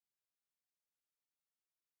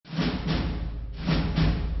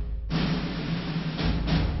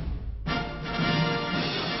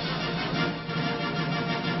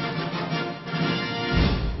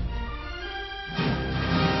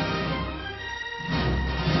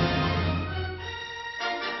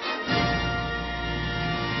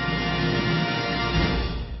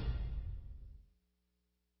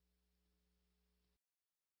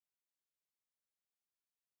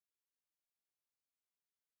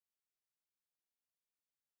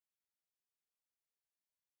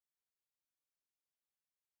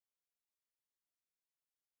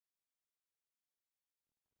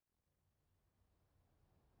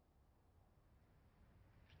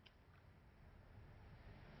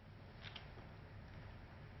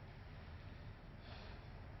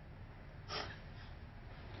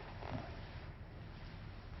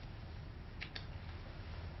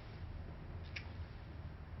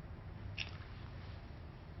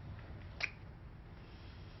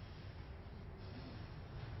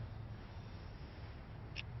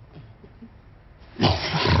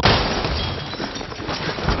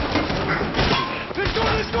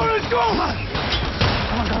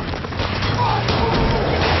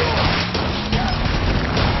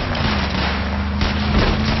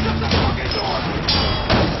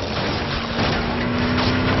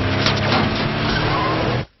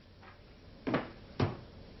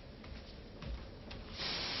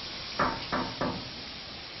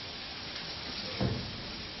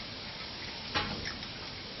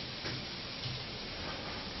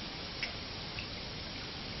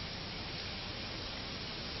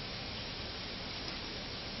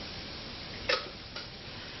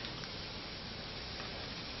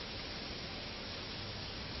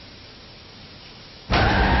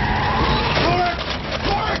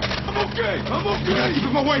Keep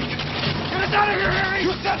him awake! Get us out of here, Harry!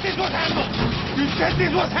 You said this was handled! You said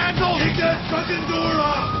this was handled! Take that fucking door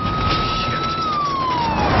off!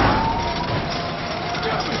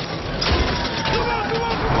 Come on, come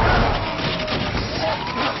on, come on!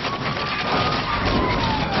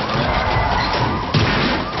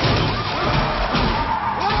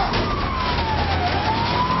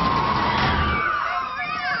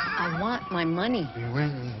 I want my money.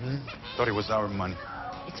 Thought it was our money.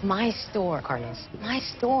 It's my store, Carlos. My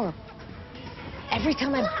store. Every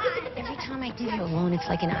time I give you a loan, it's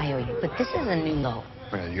like an IOU. But this is a new loan.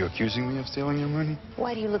 Wait, are you accusing me of stealing your money?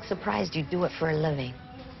 Why do you look surprised? You do it for a living.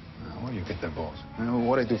 Where do you get that balls? You know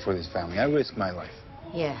what I do for this family? I risk my life.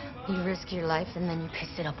 Yeah, you risk your life and then you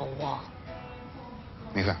piss it up a wall.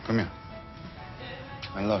 Mija, come here.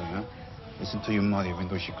 I love you, huh? Listen to your mother even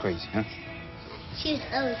though she's crazy, huh? She's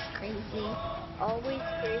always crazy. Always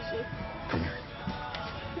crazy. Come here.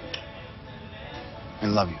 I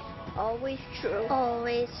love you. Always true.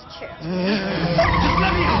 Always true. Let me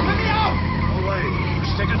out! Let me out! No way. We're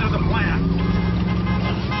sticking to the plan.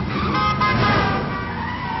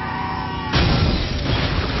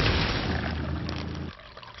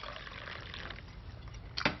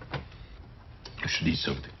 I should eat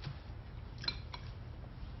something.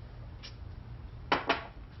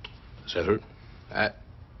 Does that hurt?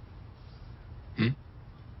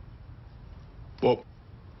 Whoop.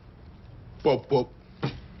 Whoop, whoop.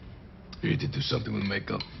 You need to do something with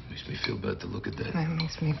makeup. Makes me feel bad to look at that. That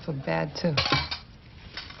makes me feel bad, too.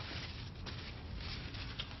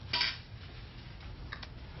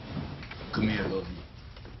 Come here, love.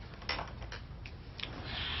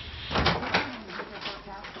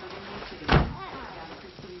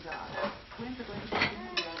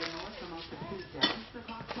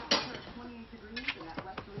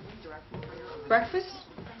 Breakfast?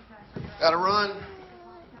 Gotta run.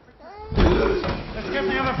 Let's get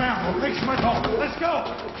the other van. We'll fix my call. Let's go.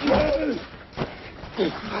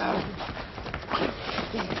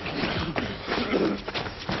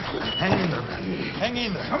 Hang in there, man. Hang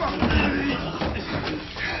in there. Come on.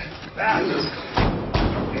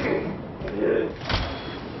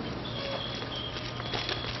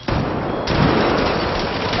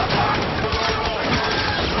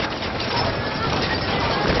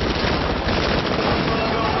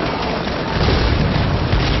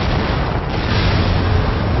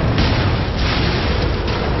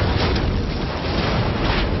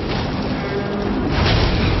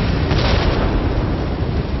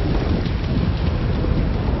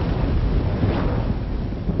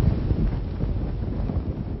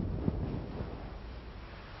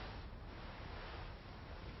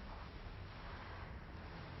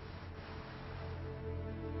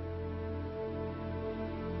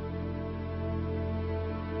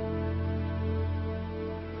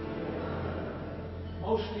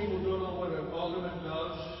 Most people don't know what an alderman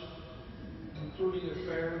does, including a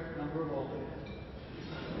fair number of aldermen.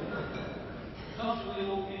 Comes from the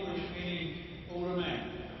old English meaning older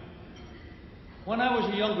man. When I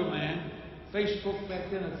was a younger man, Facebook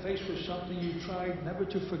back then, a face was something you tried never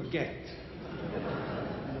to forget.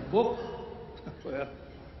 And a book, well,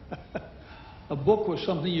 a book was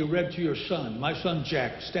something you read to your son. My son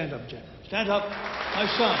Jack. Stand up, Jack. Stand up, my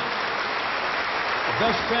son. The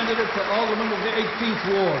best candidate for alderman of the 18th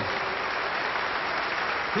Ward.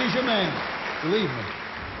 He's your man, believe me.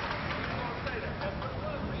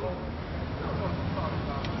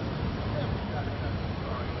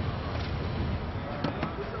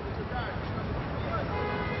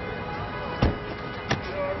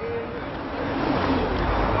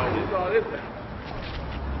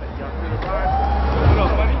 What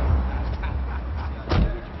up, buddy?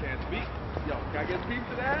 You can't speak. Yo, can I get a piece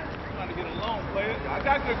of that? I'm trying to get a loan, player. I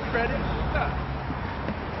got good credit.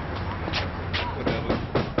 Whatever.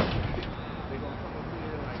 They gonna come up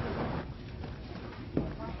here like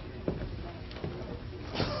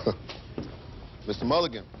Mr.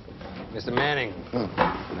 Mulligan. Mr. Manning.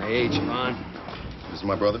 My age, Vaughn. This is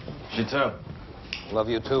my brother. You too. Love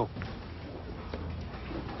you too.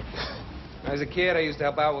 As a kid, I used to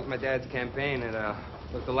help out with my dad's campaign. It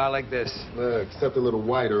looked a lot like this. Except a little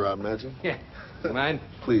whiter, I imagine. Yeah. Mind?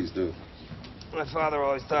 Please do. My father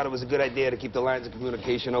always thought it was a good idea to keep the lines of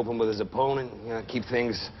communication open with his opponent. You know, keep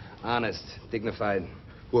things honest, dignified.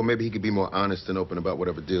 Well, maybe he could be more honest and open about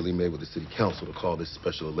whatever deal he made with the city council to call this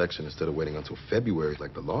special election instead of waiting until February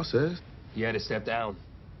like the law says. You had to step down.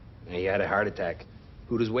 And he had a heart attack.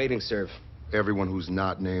 Who does waiting serve? Everyone who's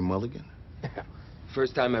not named Mulligan.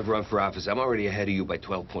 First time I've run for office, I'm already ahead of you by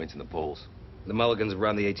 12 points in the polls. The Mulligans have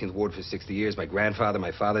run the 18th Ward for 60 years. My grandfather,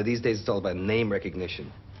 my father. These days, it's all about name recognition.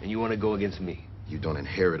 And you want to go against me? You don't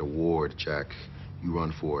inherit a ward, Jack. You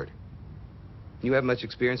run for it. You have much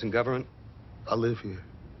experience in government? I live here.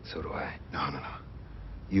 So do I. No.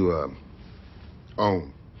 You,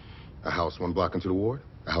 own a house 1 block into the ward?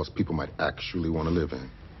 A house people might actually want to live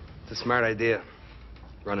in. It's a smart idea.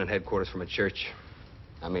 Running headquarters from a church.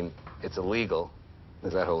 I mean, it's illegal.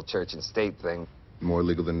 There's that whole church and state thing. More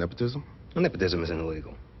illegal than nepotism? Well, nepotism isn't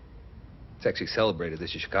illegal. It's actually celebrated.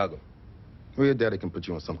 This is Chicago. Well, your daddy can put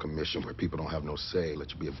you on some commission where people don't have no say.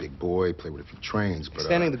 Let you be a big boy, play with a few trains, but...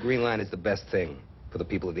 Extending the Green Line is the best thing for the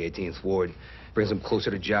people of the 18th Ward. Brings them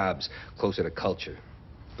closer to jobs, closer to culture.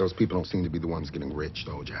 Those people don't seem to be the ones getting rich,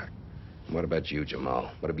 though, Jack. What about you,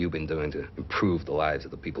 Jamal? What have you been doing to improve the lives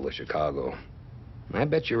of the people of Chicago? I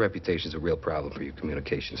bet your reputation's a real problem for your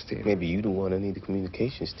communications team. Maybe you the one that need the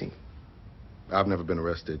communications team. I've never been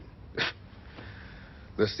arrested.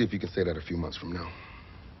 Let's see if you can say that a few months from now.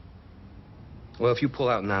 Well, if you pull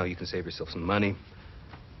out now, you can save yourself some money,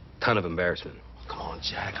 ton of embarrassment. Come on,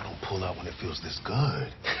 Jack. I don't pull out when it feels this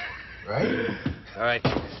good. Right? All right.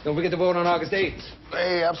 Don't forget to vote on August 8th.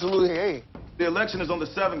 Hey, absolutely. Hey. The election is on the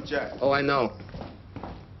 7th, Jack. Oh, I know.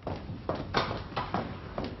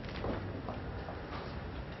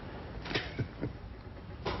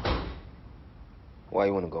 Why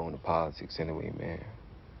you want to go into politics anyway, man?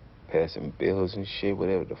 Passing bills and shit,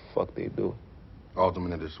 whatever the fuck they do.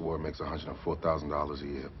 Alderman of this ward makes $104,000 a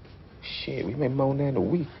year. Shit, we make more than that in a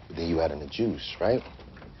week. But then you add in the juice, right?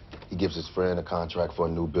 He gives his friend a contract for a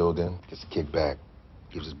new building, gets a kickback.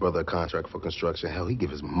 Gives his brother a contract for construction. Hell, he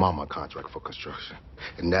gives his mama a contract for construction.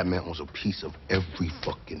 And that man owns a piece of every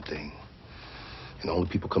fucking thing. And the only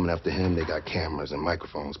people coming after him, they got cameras and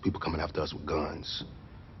microphones. People coming after us with guns.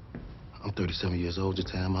 I'm 37 years old,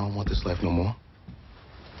 Jatam. I don't want this life no more.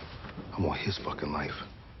 I want his fucking life.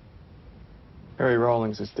 Harry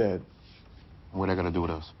Rawlings is dead. What are they gonna do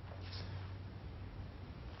with us?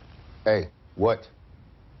 Hey, what?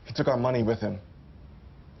 He took our money with him.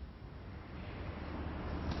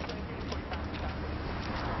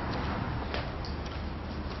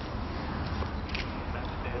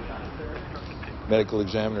 Medical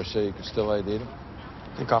examiner say you can still ID him?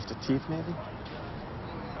 Take off the teeth, maybe?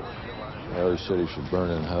 Harry said he should burn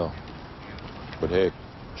in hell. But hey,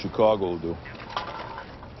 Chicago will do.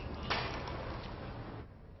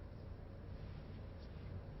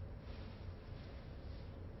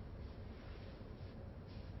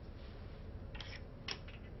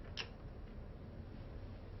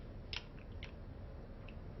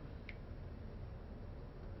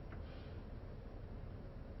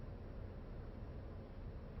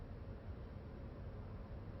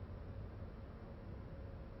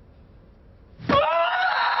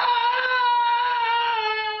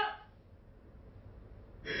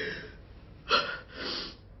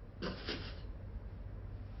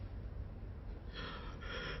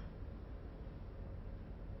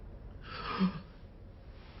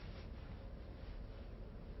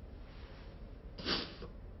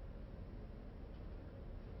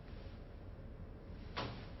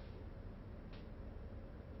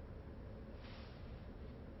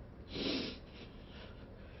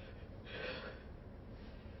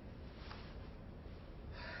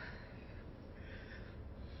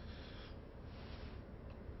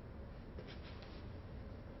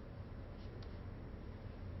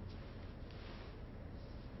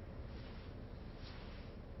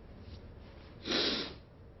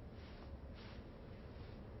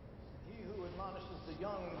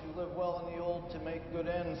 Live well in the old to make good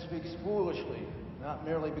ends speaks foolishly, not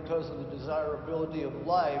merely because of the desirability of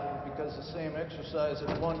life, but because the same exercise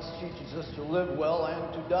at once teaches us to live well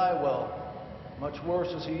and to die well. Much worse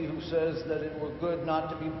is he who says that it were good not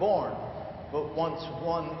to be born, but once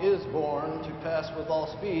one is born, to pass with all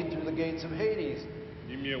speed through the gates of Hades.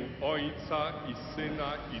 You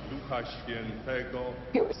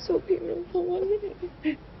were so beautiful, wasn't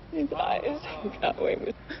it? His eyes got away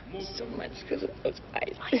with so much because of those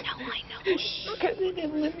eyes. I know. Because they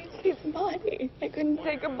didn't let me see his body. I couldn't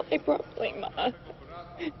take a bite properly, Ma.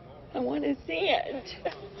 I want to see it.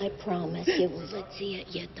 I promise you will let's see it.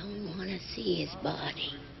 You don't want to see his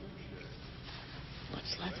body.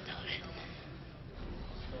 What's left of it?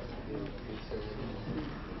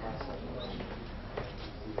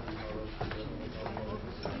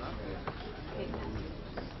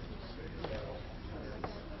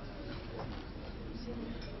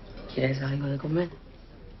 ¿Quieres algo de comer?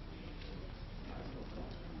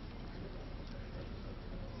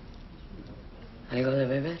 ¿Algo de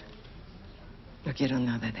beber? No quiero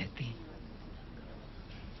nada de ti.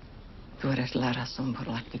 Tú eres la razón por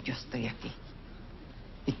la que yo estoy aquí.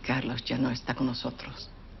 Y Carlos ya no está con nosotros.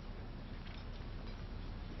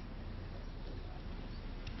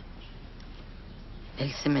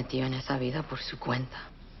 Él se metió en esa vida por su cuenta.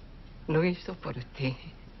 Lo hizo por ti.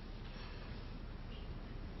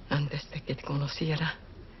 Antes de que te conociera,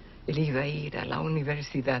 él iba a ir a la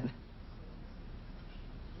universidad.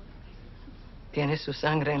 Tiene su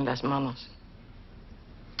sangre en las manos.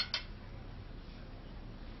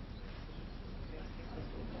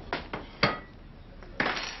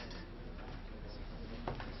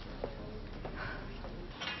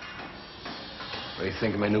 What do you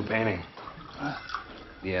think of my new painting?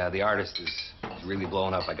 Yeah, the artist is really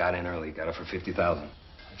blowing up. I got in early. Got it for $50,000.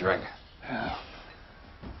 Drink. Yeah.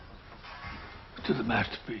 To the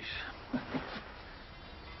masterpiece.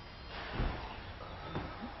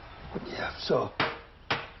 Yeah, so,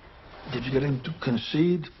 did you get him to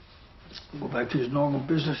concede? Go back to his normal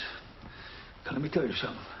business? Now, let me tell you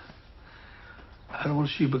something. I don't want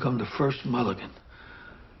to see you become the first mulligan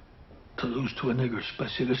to lose to a nigger,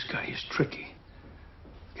 especially this guy. He's tricky.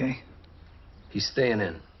 Okay? He's staying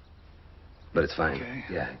in. But it's fine. Okay.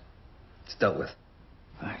 Yeah. It's dealt with.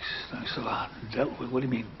 Thanks. Thanks a lot. Dealt with? What do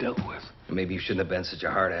you mean, dealt with? Maybe you shouldn't have been such a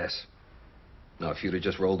hard ass. No, if you'd have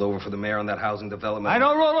just rolled over for the mayor on that housing development... I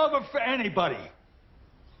don't roll over for anybody.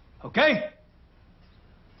 Okay?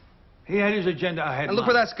 He had his agenda, I had And look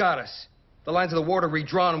mine. where that's got us. The lines of the ward are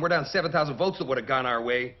redrawn, and we're down 7,000 votes that would have gone our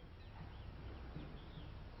way.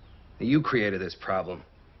 You created this problem.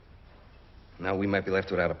 Now we might be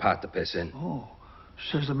left without a pot to piss in. Oh,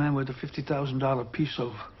 says the man with the $50,000 piece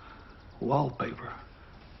of wallpaper.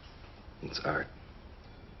 It's art.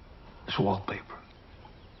 It's wallpaper.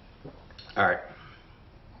 Art.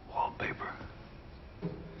 Wallpaper.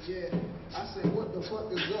 Yeah, I said, what the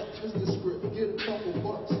fuck is up? This the script. Get a couple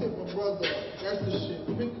bucks, hit my brother up. That's the shit.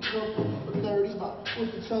 Pick a couple for 30 hot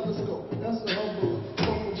with the telescope. That's a humble.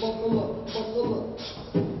 Buckle up, buckle up.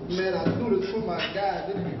 Man, I do this for my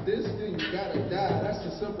guy. If you this, then you gotta die. That's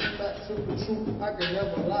a simple fact, simple truth. I can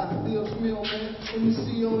never lie. Dios mío, man. Let me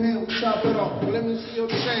see your hand, we chop it off. Let me see your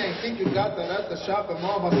chain. Think you got that at the shopping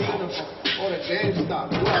mall by Cinema or the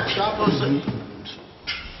GameStop. Do I shop or something?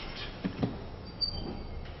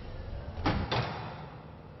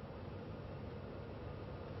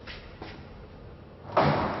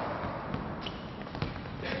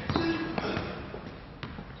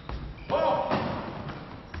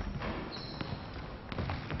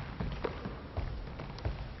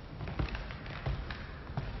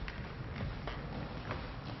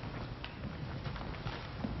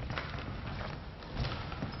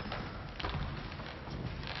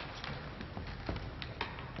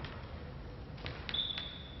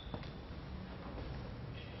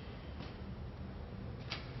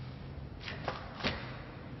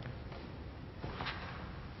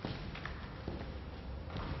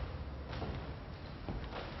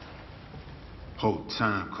 Whole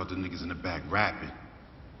time, caught the niggas in the back rapping.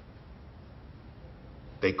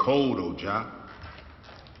 They cold, old job.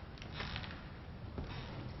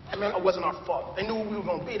 I mean, it wasn't our fault. They knew what we were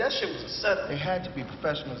gonna be. That shit was a setup. They had to be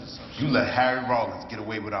professionals or some shit. You let Harry Rollins get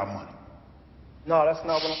away with our money. No, that's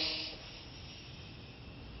not what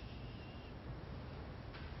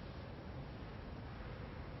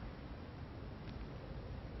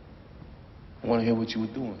I want to hear what you were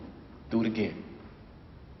doing. Do it again.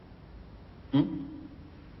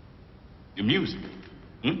 Your music.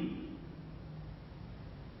 I'm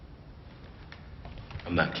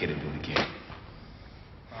not kidding. Do it again.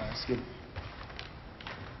 All right, let's get it.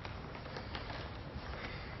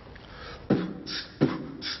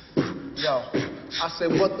 Yo, I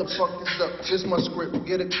said, what the fuck is up? This my script.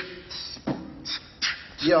 Get it.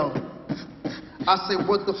 Yo. I said,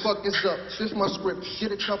 what the fuck is up? This my script. Get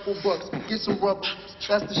a couple bucks. Get some rubber.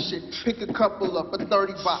 That's the shit. Pick a couple up. A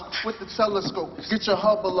 30 bot with the telescope. Get your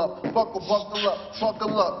hubble up. Buckle up.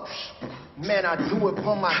 Buckle up. Man, I do it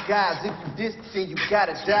for my guys. If you diss, then you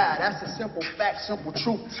gotta die. That's a simple fact, simple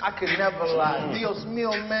truth. I could never lie. Dios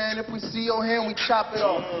mío, man. If we see your hand, we chop it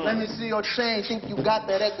off. Let me see your chain. Think you got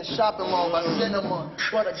that at the shopping mall by Cinema.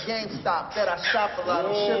 But a GameStop that I shop a lot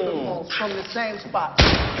of shipping malls from the same spot.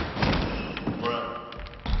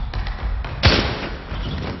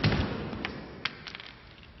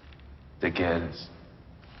 ¿De qué eres?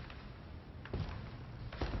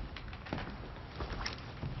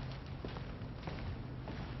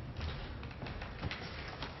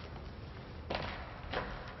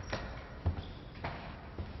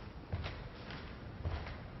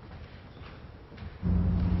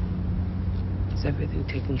 Is everything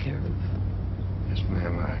taken care of? Yes,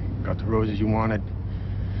 ma'am. I got the roses you wanted.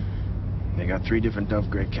 They got 3 different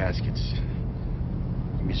Dove Gray caskets.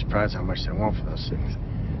 You'd be surprised how much they want for those things.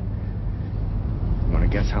 Want to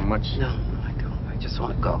guess how much? No, I don't. I just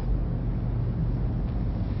want to go.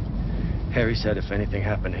 Harry said if anything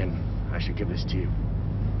happened to him, I should give this to you.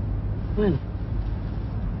 When?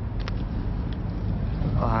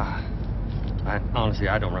 Honestly,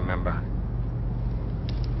 I don't remember.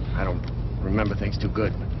 I don't remember things too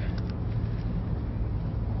good.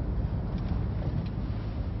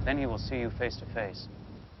 Then he will see you face to face,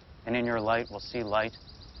 and in your light will see light,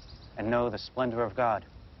 and know the splendor of God.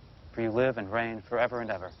 For you live and reign forever and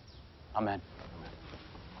ever. Amen.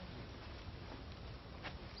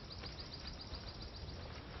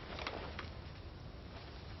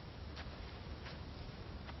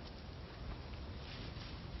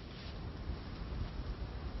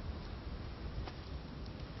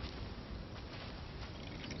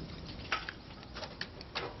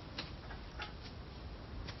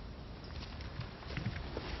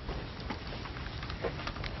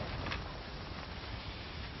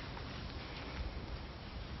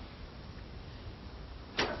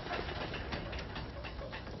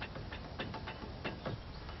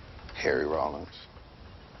 Harry Rollins.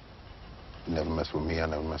 You never mess with me, I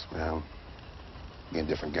never mess with him. We in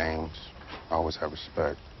different games. I always have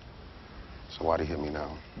respect. So why'd he hit me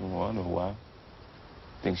now? Well, I know why.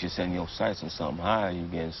 Thinks you're setting your sights on something high, you're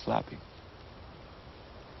getting sloppy.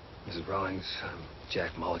 Mrs. Rawlings, I'm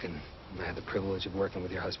Jack Mulligan. I had the privilege of working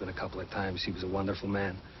with your husband a couple of times. He was a wonderful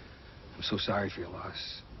man. I'm so sorry for your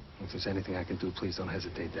loss. If there's anything I can do, please don't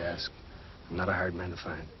hesitate to ask. I'm not a hard man to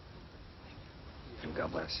find. And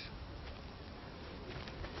God bless.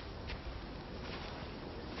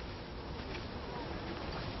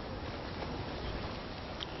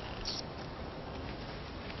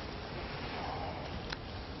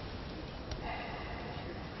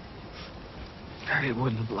 Harry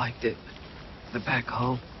wouldn't have liked it. The back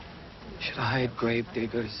home. Should have hired grave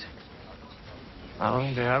diggers. I don't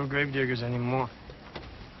think they have grave diggers anymore.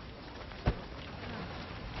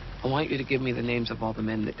 I want you to give me the names of all the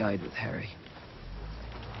men that died with Harry.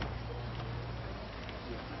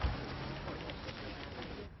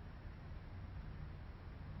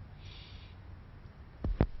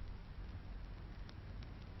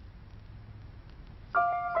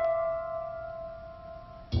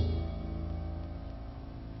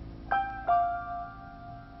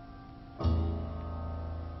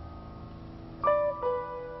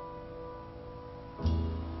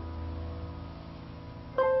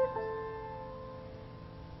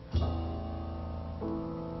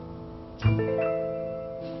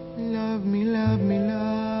 Love me, love me,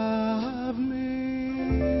 love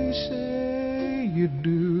me, say you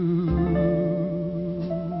do.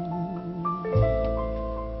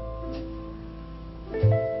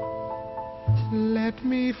 Let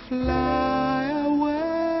me fly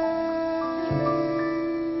away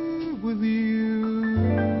with you,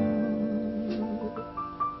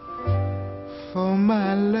 for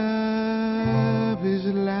my love is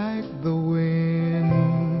like the wind,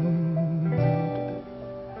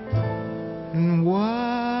 and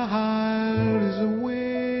wild as a wind.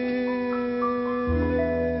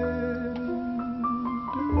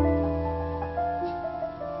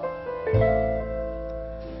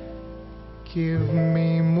 Give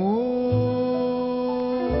me more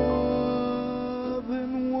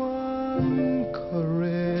than one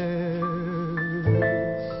caress.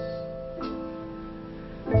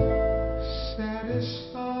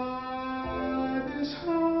 Satisfy this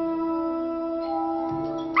heart.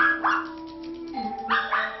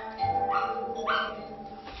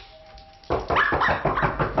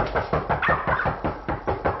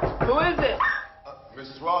 Who is it?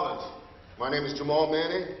 Mrs. Rollins, my name is Jamal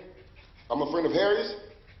Manning. I'm a friend of Harry's.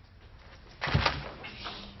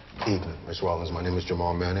 Evening, Miss Rollins. My name is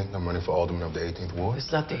Jamal Manning. I'm running for alderman of the 18th Ward.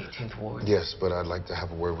 It's not the 18th Ward. Yes, but I'd like to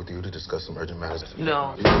have a word with you to discuss some urgent matters.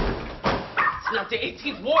 No. It's not the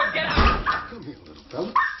 18th Ward. Get out! Come here, little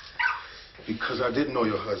fella. Because I didn't know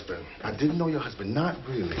your husband. I didn't know your husband. Not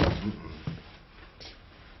really.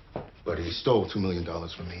 But he stole $2 million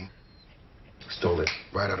from me. Stole it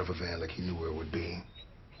right out of a van like he knew where it would be.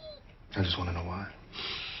 I just want to know why.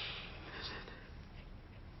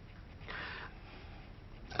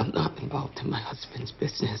 I'm not involved in my husband's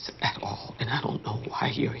business at all, and I don't know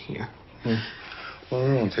why you're here. Well,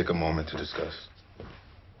 we're going to take a moment to discuss.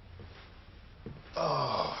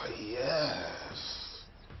 Oh, yes.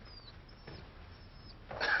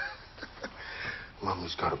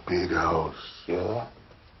 Mommy's got a big house, yeah?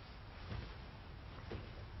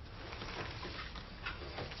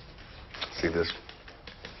 See this?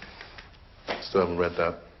 Still haven't read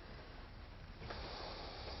that.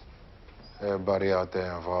 Everybody out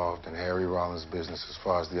there involved in Harry Rollins' business as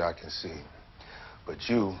far as the eye can see. But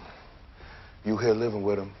you here living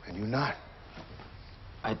with him, and you not.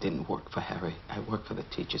 I didn't work for Harry. I worked for the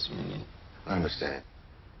teachers' union. I understand.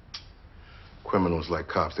 Criminals like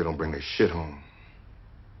cops, they don't bring their shit home.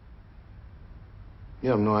 You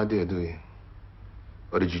have no idea, do you?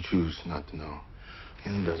 Or did you choose not to know?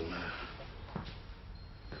 It doesn't matter.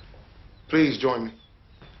 Please join me.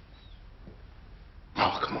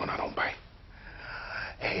 Oh, come on, I don't bite.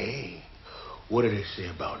 Hey, what do they say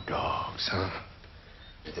about dogs, huh?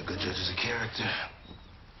 They're good judges of character.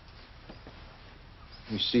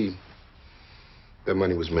 You see, that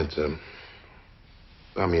money was meant to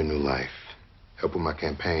buy me a new life. Help with my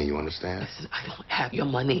campaign, you understand? Listen, I don't have your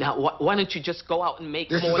money now. Why don't you just go out and make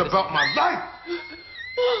This more? is about my life!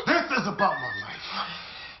 This is about my life.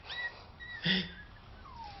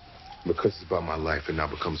 Because it's about my life, it now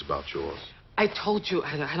becomes about yours. I told you,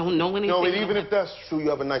 I don't know anything. No, and even if that's true, you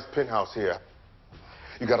have a nice penthouse here.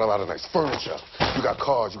 You got a lot of nice furniture. You got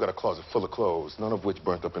cars, you got a closet full of clothes, none of which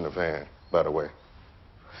burnt up in the van, by the way.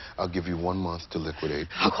 I'll give you 1 month to liquidate.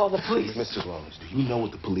 I'll call the police. Mr. Rollins, do you know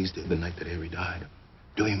what the police did the night that Harry died?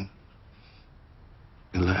 Do you?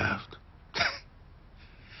 They laughed.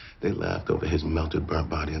 They laughed over his melted, burnt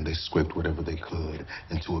body, and they scraped whatever they could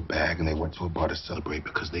into a bag, and they went to a bar to celebrate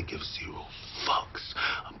because they give 0 fucks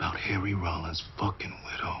about Harry Rollins' fucking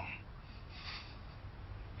widow.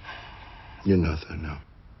 You're nothing now.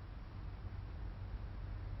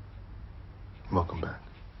 Welcome back.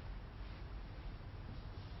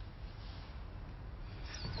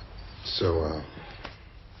 So,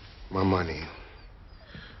 my money,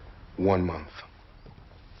 1 month.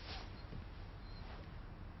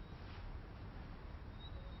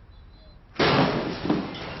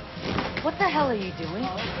 What the hell are you doing?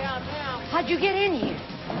 How'd you get in here?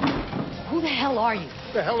 Who the hell are you?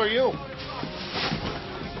 Who the hell are you?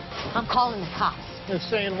 I'm calling the cops. They're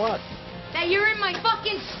saying what? That you're in my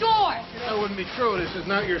fucking store! That wouldn't be true. This is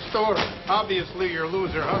not your store. Obviously, your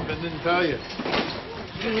loser husband didn't tell you.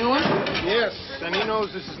 You knew him? Yes, and he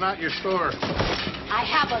knows this is not your store. I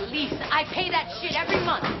have a lease. I pay that shit every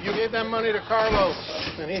month. You gave that money to Carlos,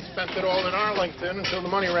 and he spent it all in Arlington until the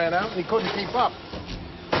money ran out, and he couldn't keep up.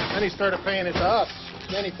 Then he started paying it to us.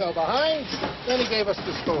 Then he fell behind. Then he gave us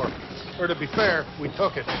the store. Or to be fair, we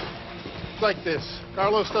took it. It's like this.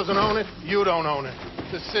 Carlos doesn't own it. You don't own it.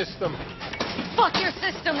 The system. Fuck your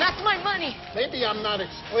system. That's my money. Maybe I'm not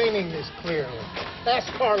explaining this clearly.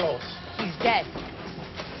 Ask Carlos. He's dead.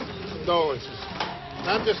 Condolences.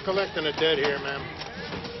 I'm just collecting a debt here, ma'am.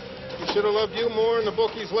 He should have loved you more and the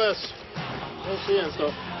bookies less. No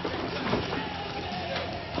siento.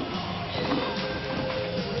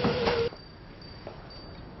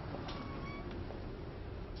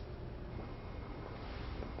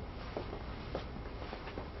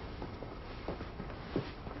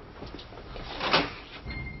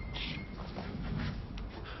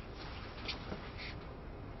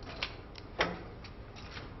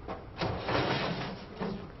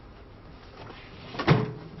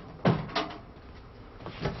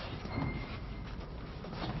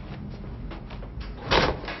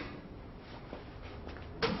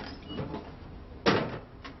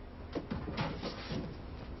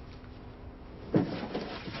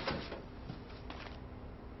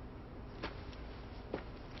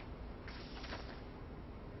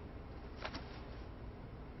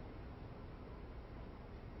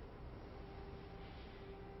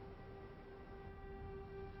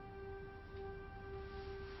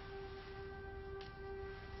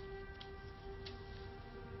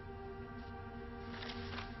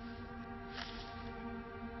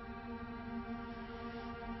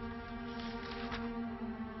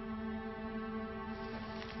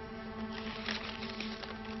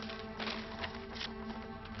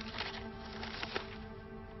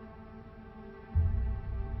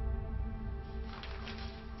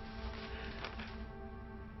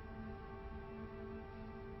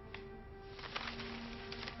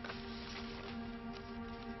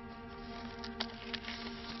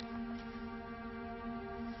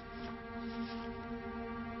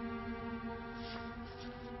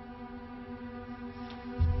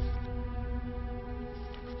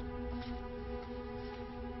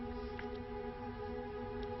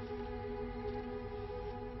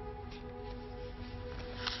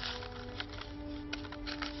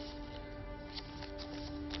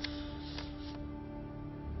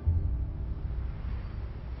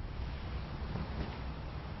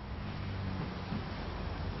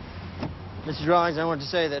 Mrs. Rawlings, I wanted to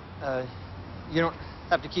say that you don't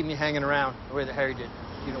have to keep me hanging around the way that Harry did.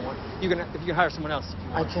 You don't want. If you can hire someone else.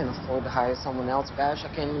 I can't afford to hire someone else, Bash.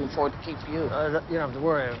 I can't even afford to keep you. You don't have to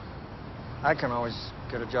worry. I can always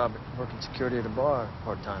get a job at working security at a bar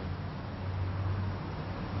part-time.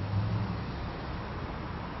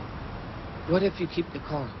 What if you keep the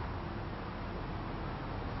car?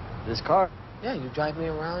 This car? Yeah, you drive me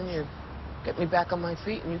around, you get me back on my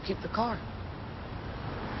feet, and you keep the car.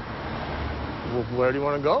 Well, where do you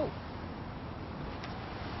want to go?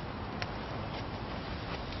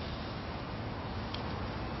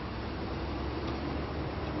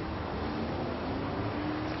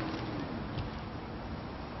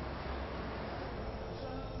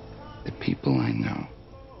 The people I know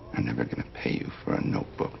are never going to pay you for a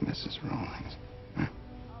notebook, Mrs. Rawlings. Huh?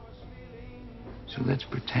 So let's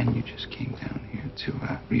pretend you just came down here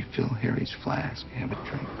to refill Harry's flask and have a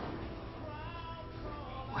drink.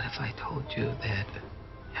 What if I told you that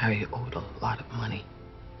Harry owed a lot of money?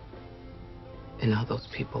 And all those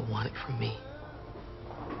people want it from me?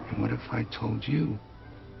 And what if I told you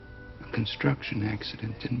a construction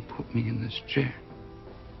accident didn't put me in this chair?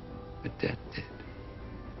 A debt did.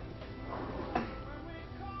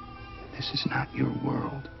 This is not your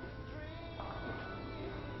world.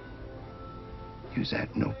 Use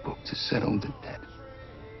that notebook to settle the debt.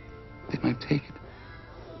 They might take it.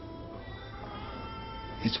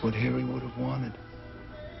 It's what Harry would have wanted.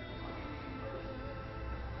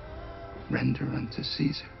 Render unto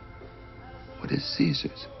Caesar what is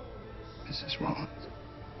Caesar's, Mrs. Rawlings.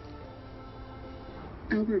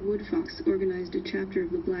 Albert Woodfox organized a chapter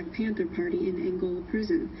of the Black Panther Party in Angola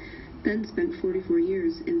prison, then spent 44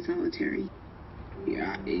 years in solitary.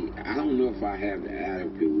 Yeah, I don't know if I have the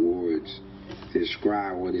adequate words to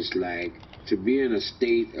describe what it's like to be in a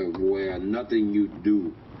state of where nothing you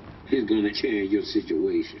do is going to change your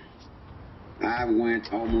situation. I went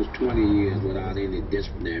almost 20 years without any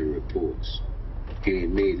disciplinary reports. And it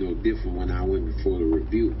made no difference when I went before the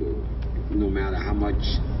review board. No matter how much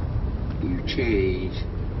you change,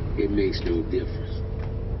 it makes no difference.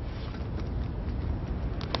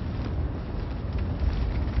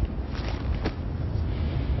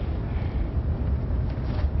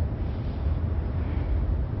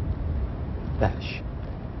 Bash.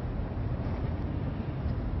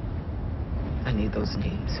 I need those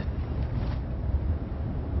names.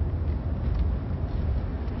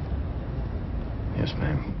 Yes,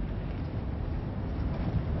 ma'am.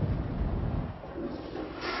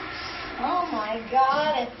 Oh my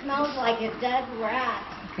God, it smells like a dead rat.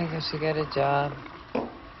 I think I should get a job.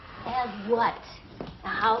 As what? A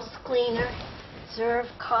house cleaner? Serve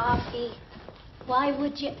coffee? Why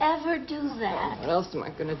would you ever do that? What else am I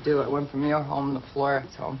going to do? I went from your home to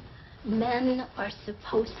Floret's home. Men are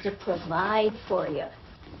supposed to provide for you.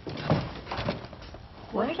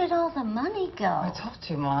 Where did all the money go? I told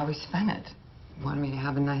you, Ma, we spent it. You wanted me to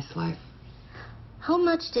have a nice life. How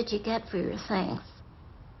much did you get for your things?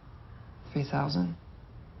 $3,000.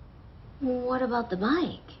 What about the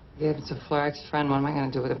bike? Gave it to Floret's friend. What am I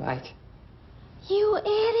going to do with a bike? You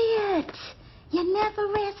idiot! You never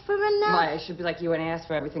asked for enough. Why, I should be like you and ask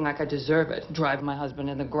for everything like I deserve it. Drive my husband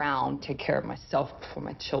in the ground, take care of myself before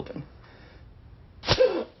my children.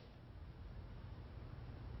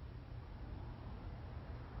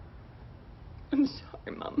 I'm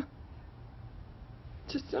sorry, Mom.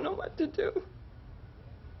 Just don't know what to do.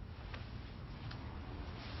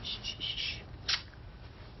 Shh, shh, shh.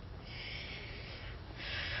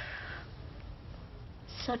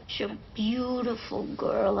 Such a beautiful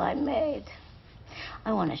girl I made.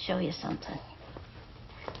 I want to show you something.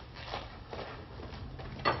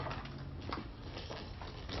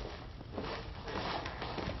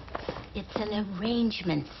 It's an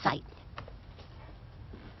arrangement site.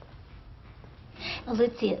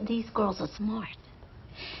 Alicia, these girls are smart.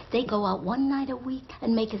 They go out one night a week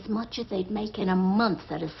and make as much as they'd make in a month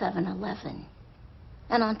at a 7-Eleven.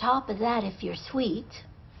 And on top of that, if you're sweet,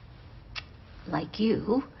 like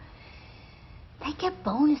you, they get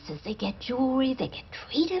bonuses, they get jewelry, they get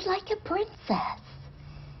treated like a princess.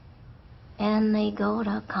 And they go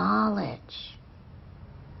to college.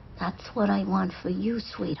 That's what I want for you,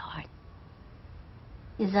 sweetheart.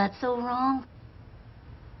 Is that so wrong?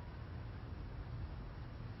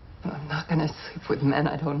 I'm not gonna sleep with men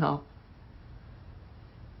I don't know.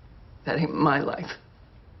 That ain't my life.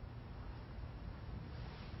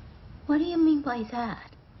 What do you mean by that?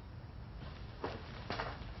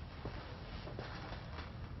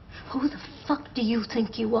 Who the fuck do you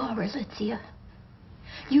think you are, Alicia?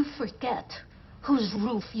 You forget whose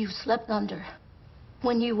roof you slept under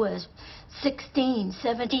when you were 16,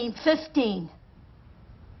 17, 15.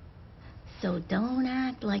 So don't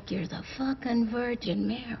act like you're the fucking Virgin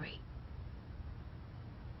Mary.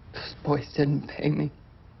 Those boys didn't pay me.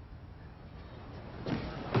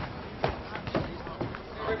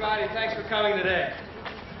 Everybody, thanks for coming today.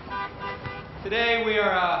 Today we're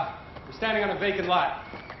standing on a vacant lot.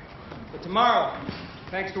 But tomorrow,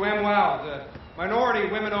 thanks to MWOW, the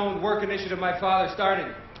minority women-owned work initiative my father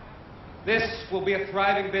started, This will be a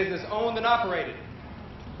thriving business owned and operated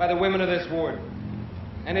by the women of this ward.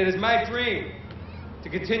 And it is my dream to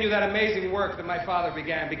continue that amazing work that my father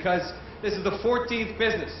began, because this is the 14th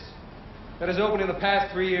business that has opened in the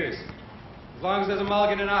past 3 years. As long as there's a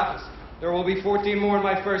Mulligan in office, there will be 14 more in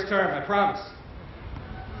my first term, I promise.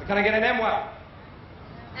 But can I get an MWOW?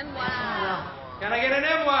 MWOW. Can I get an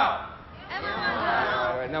MWOW?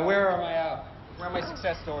 MWOW. All right, now where are my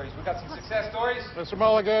success stories? We've got some success stories. Mr.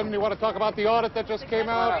 Mulligan, you want to talk about the audit that just came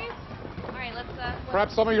out? All right, let's...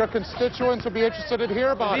 Perhaps some of your constituents would be interested to hear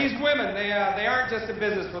about it. These women, they aren't just in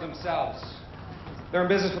business for themselves. They're in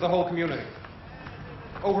business for the whole community.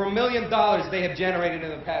 Over $1 million they have generated in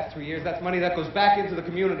the past 3 years. That's money that goes back into the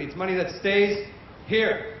community. It's money that stays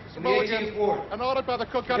here. In the 18th ward. An audit by the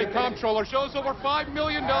Cook County Comptroller shows over $5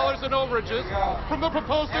 million in overages from the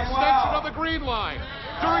proposed extension of the Green Line.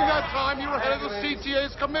 During that time, you were head of the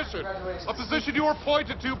CTA's commission, a position you were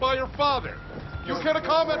appointed to by your father. You care to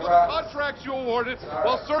comment on the contracts you awarded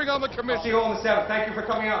while serving on the commission? See you on the 7th. Thank you for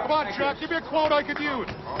coming out. Come on, Jack, give me a quote I could use.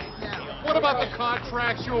 What about the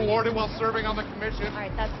contracts you awarded while serving on the commission? All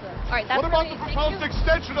right, that's what about the proposed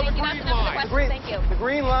extension of the Green Line? Thank you. The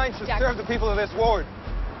Green Line should Jack. serve the people of this ward.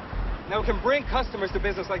 Now, it can bring customers to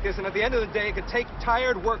business like this, and at the end of the day, it can take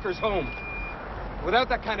tired workers home. Without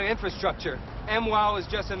that kind of infrastructure, MWOW is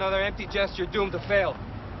just another empty gesture doomed to fail.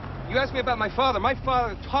 You asked me about my father. My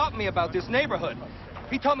father taught me about this neighborhood.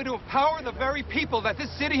 He taught me to empower the very people that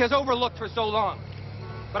this city has overlooked for so long.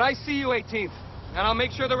 But I see you 18th, and I'll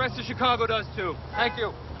make sure the rest of Chicago does too. Thank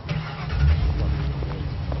you.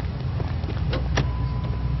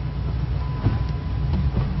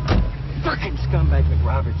 Fucking scumbag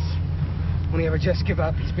McRoberts. Won't he ever just give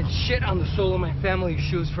up? He's been shit on the sole of my family's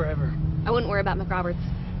shoes forever. I wouldn't worry about McRoberts.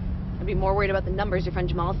 I'd be more worried about the numbers. Your friend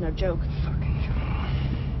Jamal's no joke. Fucking Jamal.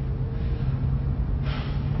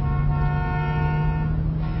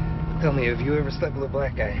 Tell me, have you ever slept with a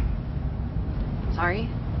black guy? Sorry?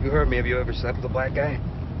 You heard me. Have you ever slept with a black guy?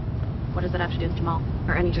 What does that have to do with Jamal?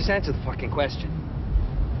 Or any... Just answer the fucking question.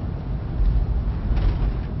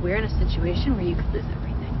 We're in a situation where you could lose everything.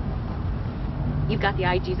 You've got the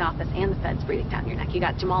IG's office and the feds breathing down your neck. You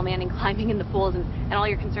got Jamal Manning climbing in the pools, and all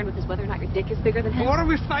you're concerned with is whether or not your dick is bigger than his. But what are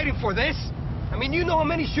we fighting for, this? I mean, you know how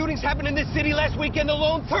many shootings happened in this city last weekend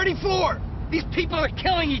alone? 34! These people are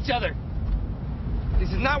killing each other. This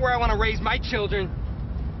is not where I want to raise my children.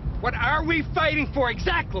 What are we fighting for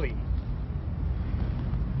exactly?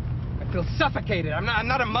 I feel suffocated. I'm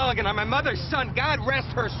not a Mulligan. I'm my mother's son. God rest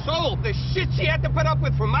her soul. The shit she had to put up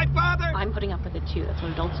with from my father. I'm putting up with it too. That's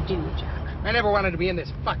what adults do, Jack. I never wanted to be in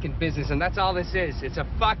this fucking business, and that's all this is. It's a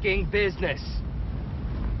fucking business.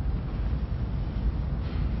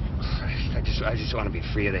 I just want to be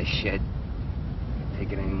free of this shit. Can't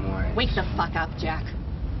take it anymore. Wake the fuck up, Jack.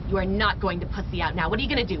 You are not going to pussy out now. What are you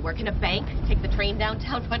gonna do? Work in a bank? Take the train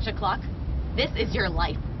downtown, punch a clock? This is your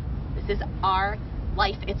life. This is our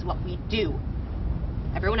life. It's what we do.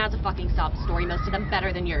 Everyone has a fucking sob story, most of them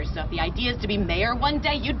better than yours. So if the idea is to be mayor one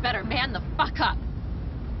day, you'd better man the fuck up.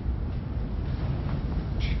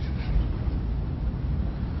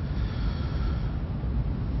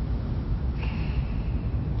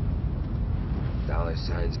 Dollar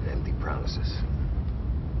signs and empty promises.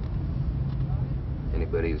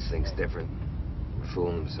 Anybody who thinks different, they're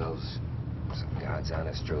fooling themselves. It's God's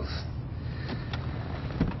honest truth.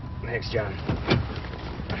 Thanks, John.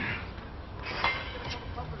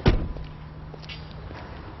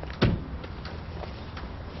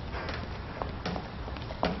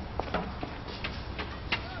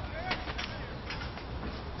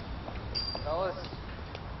 Fellas.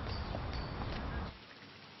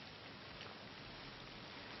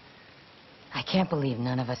 I can't believe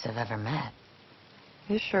none of us have ever met.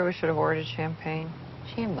 You sure we should have ordered champagne?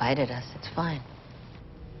 She invited us. It's fine.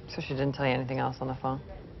 So she didn't tell you anything else on the phone?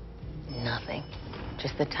 Nothing.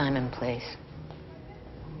 Just the time and place.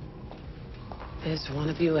 Is one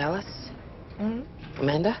of you Alice?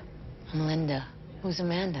 Amanda? I'm Linda. Who's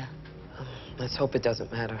Amanda? Let's hope it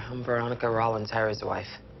doesn't matter. I'm Veronica Rollins, Harry's wife.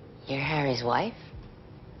 You're Harry's wife?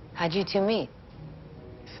 How'd you two meet?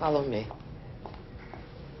 Follow me.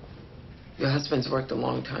 Your husband's worked a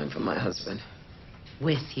long time for my husband.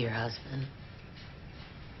 With your husband.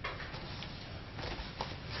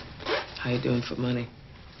 How you doing for money?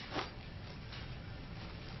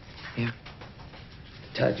 Here.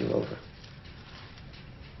 Tide you over.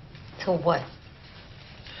 To what?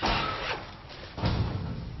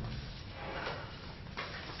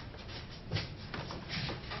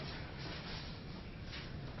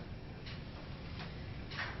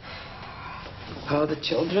 How are the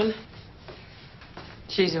children?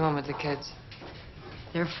 She's the one with the kids.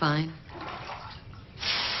 They're fine.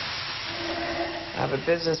 have a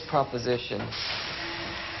business proposition.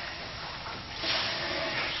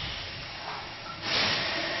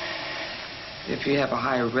 If you have a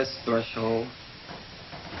higher risk threshold,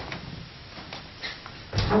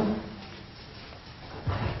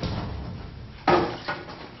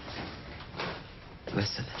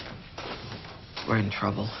 listen, we're in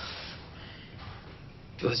trouble.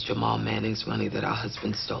 It was Jamal Manning's money that our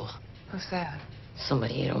husband stole. Who's that?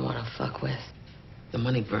 Somebody you don't want to fuck with. The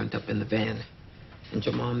money burned up in the van. And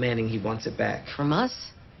Jamal Manning, he wants it back. From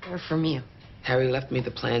us or from you? Harry left me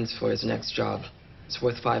the plans for his next job. It's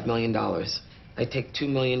worth $5 million. I take $2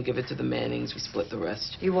 million, give it to the Mannings, we split the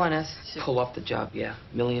rest. You want us to pull off the job, yeah.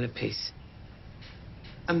 $1 million apiece.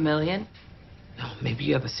 $1 million? No, maybe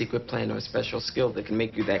you have a secret plan or a special skill that can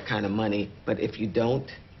make you that kind of money. But if you don't,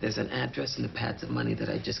 there's an address in the pads of money that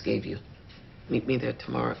I just gave you. Meet me there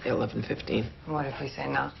tomorrow at 11:15. What if we say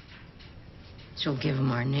no? She'll give him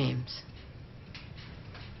our names.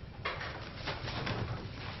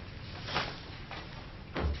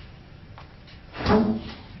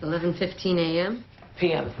 $11:15 a.m.?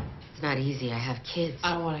 p.m. It's not easy. I have kids.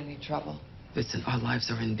 I don't want any trouble. Listen, our lives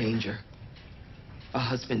are in danger. Our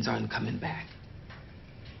husbands aren't coming back.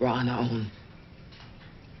 We're on our own.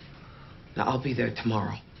 Now, I'll be there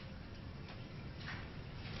tomorrow.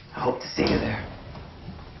 I hope to see you there.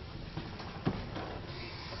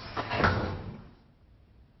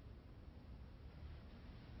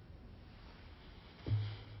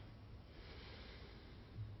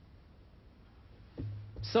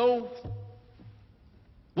 So,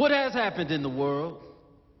 what has happened in the world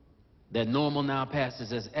that normal now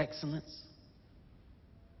passes as excellence?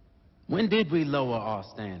 When did we lower our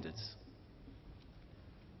standards?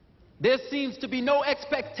 There seems to be no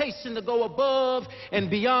expectation to go above and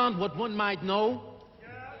beyond what one might know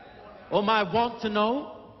or might want to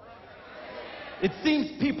know. It seems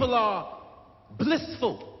people are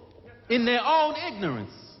blissful in their own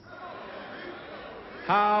ignorance.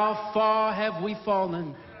 How far have we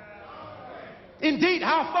fallen? Indeed,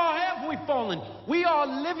 how far have we fallen? We are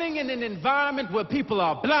living in an environment where people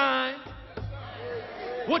are blind.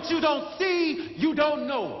 What you don't see, you don't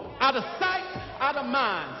know. Out of sight, out of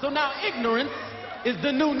mind. So now ignorance is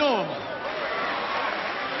the new normal.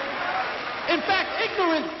 In fact,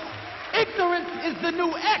 ignorance is the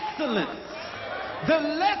new excellence. The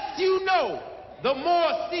less you know, the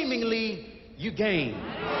more seemingly you gain.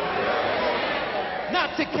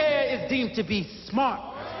 Not to care is deemed to be smart.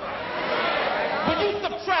 When you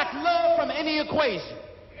subtract love from any equation,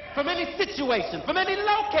 from any situation, from any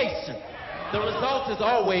location, the result is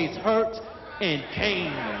always hurt and pain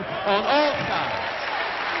on all sides.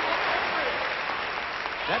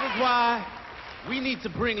 That is why we need to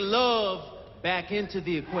bring love back into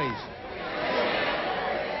the equation.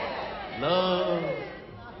 Love.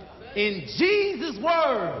 In Jesus'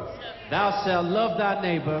 words, thou shalt love thy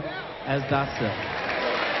neighbor as thyself.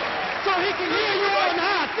 So he can hear you on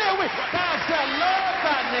high. Say with, thou shalt love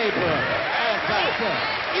thy neighbor as thyself.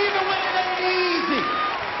 Even when it ain't easy.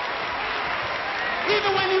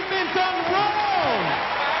 Even when you've been done wrong.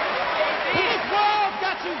 This world's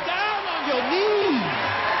got you down on your knees.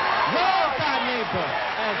 Love thy neighbor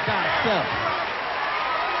as thyself.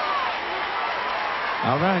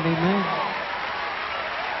 All right, amen.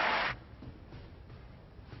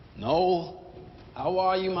 Noel, how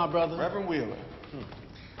are you, my brother? Reverend Wheeler.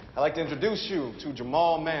 I'd like to introduce you to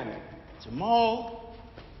Jamal Manning. Jamal?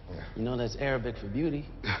 You know that's Arabic for beauty.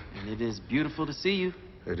 And it is beautiful to see you.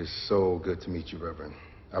 It is so good to meet you, Reverend.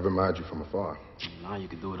 I've admired you from afar. Now you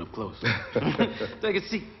can do it up close. Take a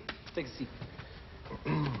seat. Take a seat.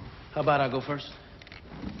 How about I go first?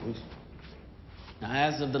 Now,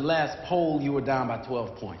 as of the last poll, you were down by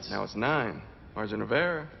 12 points. Now it's 9. Margin of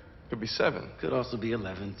error. Could be 7. Could also be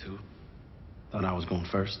 11, too. Thought I was going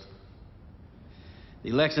first. The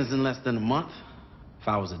election's in less than a month. If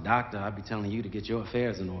I was a doctor, I'd be telling you to get your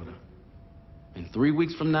affairs in order. And 3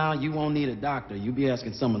 weeks from now, you won't need a doctor. You'll be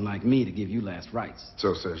asking someone like me to give you last rites.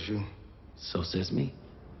 So says you. So says me.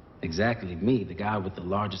 Exactly me, the guy with the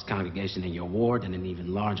largest congregation in your ward and an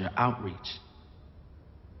even larger outreach.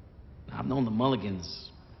 Now, I've known the Mulligans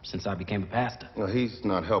since I became a pastor. Well, he's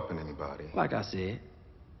not helping anybody. Like I said,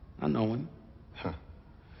 I know him. Huh.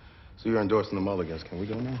 So you're endorsing the Mulligans. Can we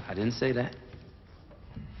go now? I didn't say that.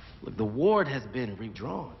 Look, the ward has been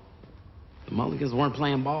redrawn. The Mulligans weren't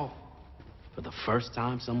playing ball. For the first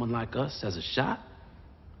time someone like us has a shot,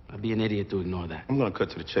 I'd be an idiot to ignore that. I'm going to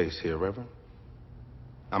cut to the chase here, Reverend.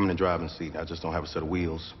 I'm in the driving seat. I just don't have a set of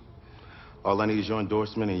wheels. All I need is your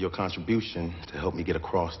endorsement and your contribution to help me get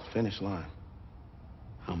across the finish line.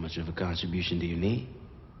 How much of a contribution do you need?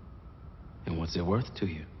 And what's it worth to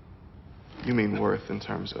you? You mean worth in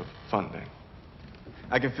terms of funding.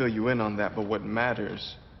 I can fill you in on that, but what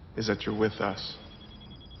matters is that you're with us.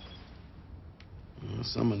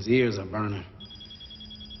 Someone's ears are burning.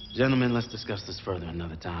 Gentlemen, let's discuss this further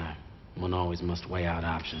another time. One always must weigh out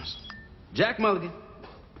options. Jack Mulligan,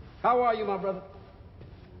 how are you, my brother?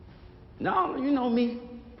 No, you know me.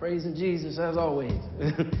 Praising Jesus, as always.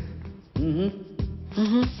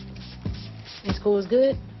 And school is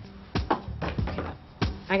good?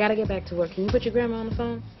 I gotta get back to work. Can you put your grandma on the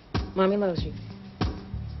phone? Mommy loves you.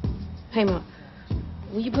 Hey, Mom,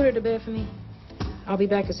 will you put her to bed for me? I'll be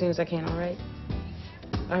back as soon as I can, all right?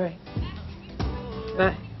 All right.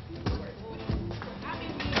 Bye.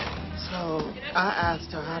 So, I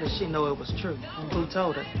asked her, how did she know it was true? And who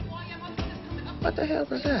told her? What the hell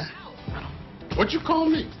was that? What you call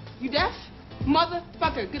me? You deaf?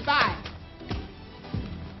 Motherfucker, goodbye.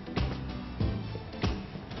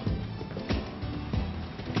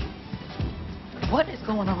 What is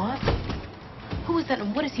going on? Who is that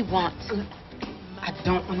and what does he want? I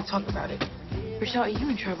don't want to talk about it. Rochelle, are you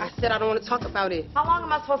in trouble? I said I don't want to talk about it. How long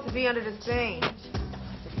am I supposed to be under this thing?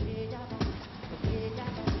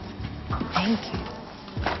 Thank you.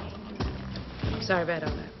 Sorry about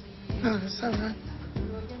all that. No, that's all right.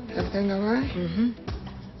 Everything all right? Mm-hmm.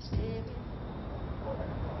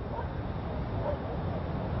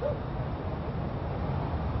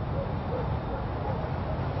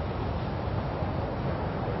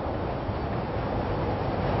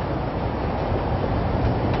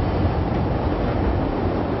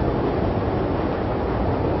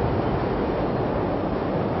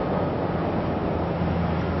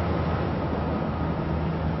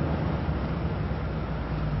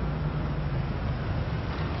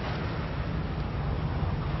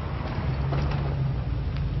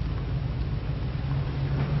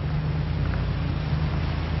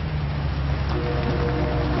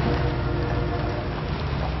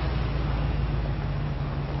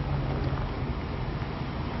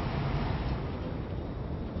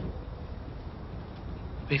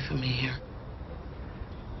 Wait for me here.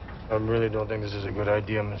 I really don't think this is a good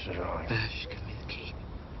idea, Mrs. Rawlings. Bash, give me the key.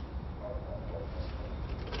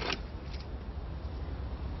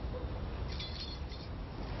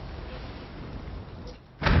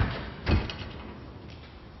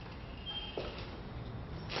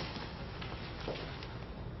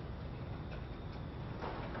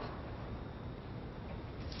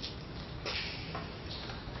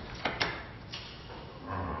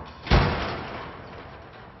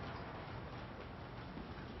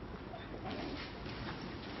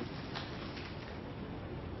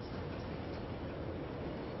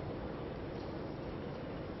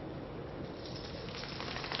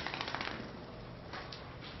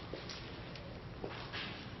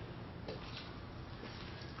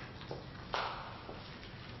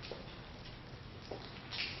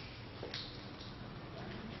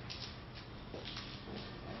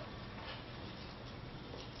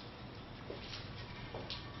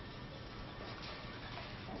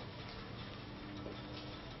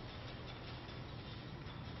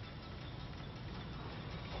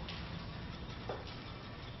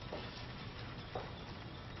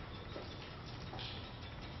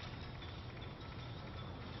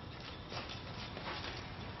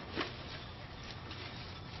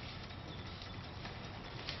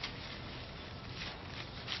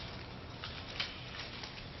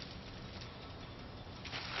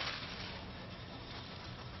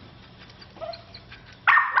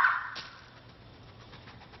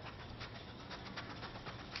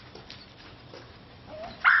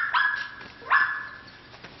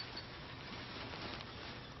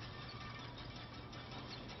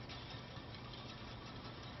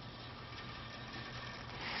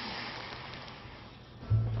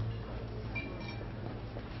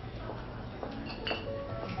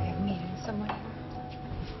 Somewhere.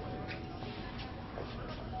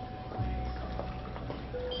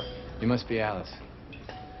 You must be Alice.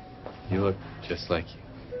 You look just like you.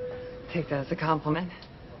 Take that as a compliment.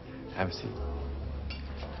 Have a seat.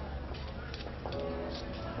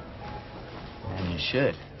 And you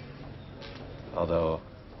should. Although,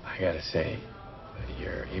 I gotta say,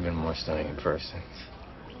 you're even more stunning in person.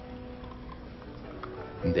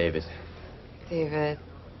 I'm David. David.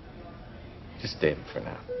 Just David for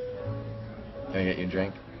now. Can I get you a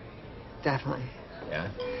drink? Definitely. Yeah?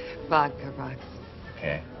 Vodka rocks.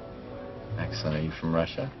 Okay. Excellent. Are you from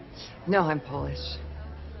Russia? No, I'm Polish.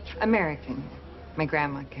 American. My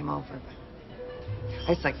grandma came over, but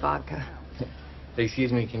I just like vodka.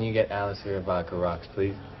 Excuse me, can you get Alice here a vodka rocks,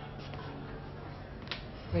 please?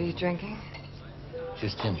 What are you drinking?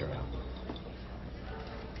 Just ginger ale.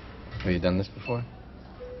 Have you done this before?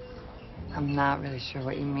 I'm not really sure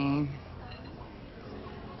what you mean.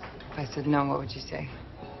 If I said no, what would you say?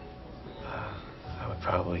 I would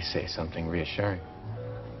probably say something reassuring.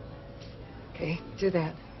 Okay, do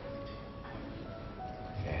that.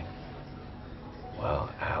 Okay.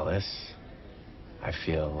 Well, Alice, I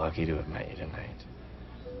feel lucky to have met you tonight.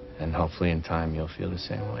 And hopefully in time you'll feel the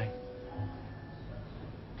same way.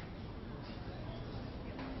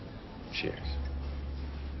 Cheers.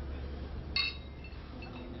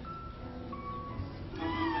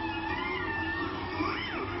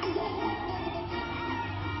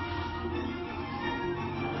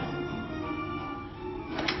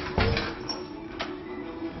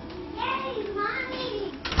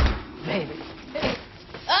 Baby.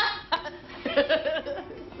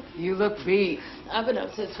 You look beat. I've been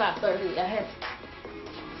up since 5:30. I had...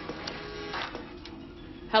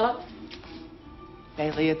 Hello?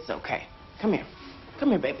 Bailey, it's okay. Come here. Come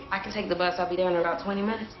here, baby. I can take the bus. I'll be there in about 20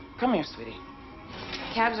 minutes. Come here, sweetie.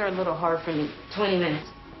 Cabs are a little hard for me. 20 minutes.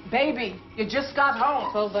 Baby, you just got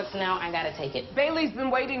home. $12 an hour. I gotta take it. Bailey's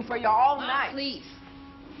been waiting for you all night. Please.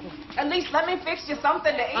 At least let me fix you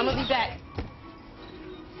something to eat. I'm gonna be back.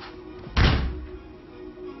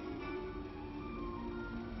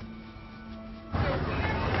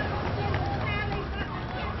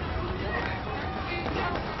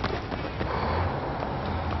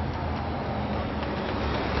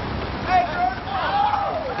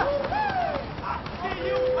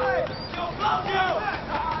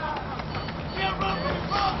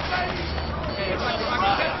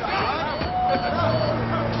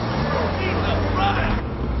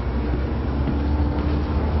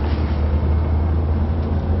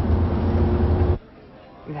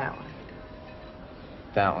 That one.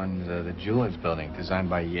 That one's the Jewelers Building, designed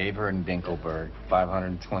by Yaver and Dinkelberg,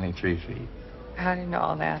 523 feet. How do you know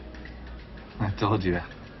all that? I told you.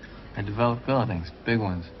 I develop buildings, big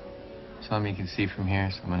ones. Some you can see from here,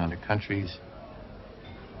 some in other countries.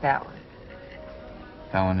 That one.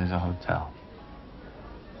 That one is a hotel.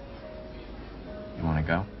 You want to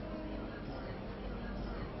go?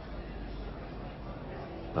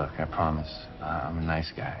 Look, I promise, I'm a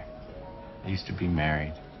nice guy. I used to be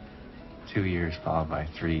married. 2 years followed by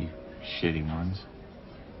 3 shitty ones.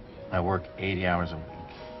 I work 80 hours a week.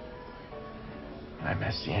 And I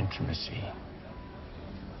miss the intimacy.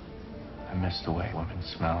 I miss the way women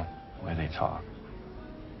smell, the way they talk.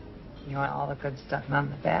 You want all the good stuff, none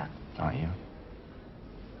of the bad. Don't you?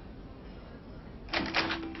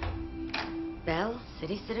 Belle,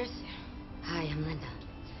 City Sitters. Hi, I'm Linda.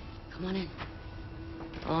 Come on in.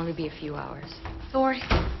 It'll only be a few hours. Don't worry.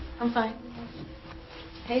 I'm fine.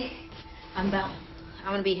 Hey, I'm Belle.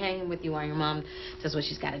 I'm gonna be hanging with you while your mom does what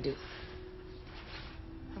she's gotta do.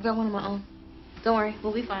 I've got one of my own. Don't worry,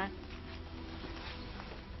 we'll be fine.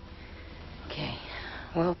 Okay.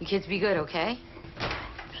 Well, the kids be good, okay?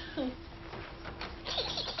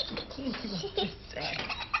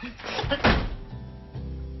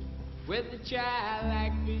 With a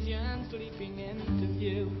childlike vision sleeping into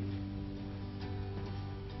view.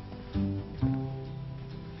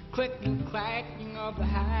 Clicking, clacking of the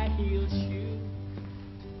high-heeled shoe.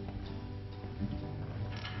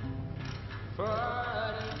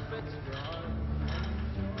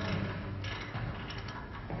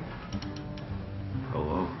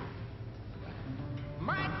 Hello.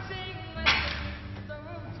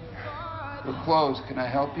 We're closed. Can I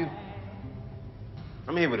help you?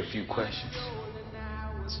 I'm here with a few questions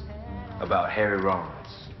about Harry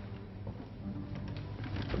Rollins.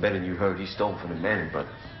 I bet you heard he stole from the Manning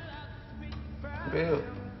brothers. Really?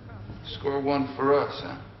 Score one for us,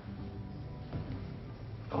 huh?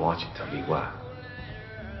 I want you to tell me why.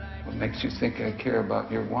 What makes you think I care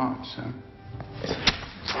about your wants, huh?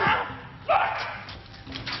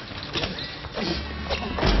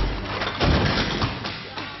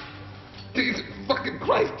 Jesus fucking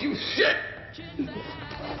Christ, you shit!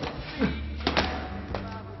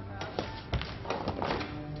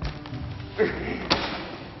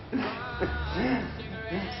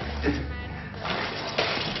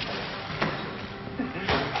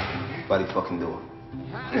 Why do you fucking do it?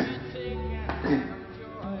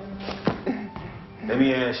 Let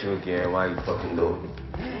me ask you again, why you fucking do it?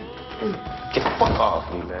 Get the fuck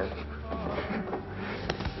off me, man.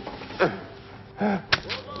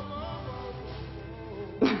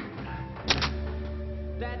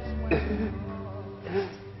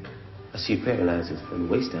 I see you paralyzed from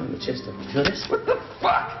the waist down, the chest up. You feel this? What the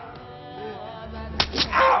fuck?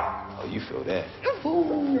 Ow! Oh, you feel that?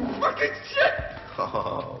 Ooh, fucking shit!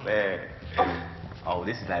 Oh, man. Oh,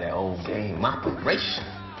 this is like that old game, Operation.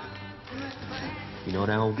 You know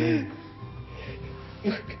that old game?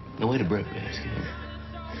 No, where the bread basket?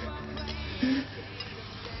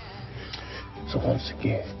 So once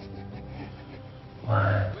again,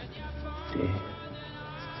 why did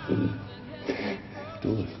he do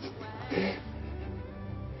it?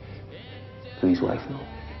 Do his wife know?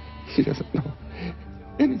 She doesn't know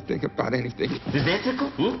anything about anything. Does that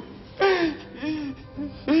tickle?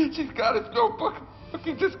 She's got his notebook. Look,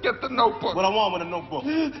 you just get the notebook. What I want with a notebook?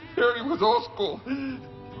 Harry was old school.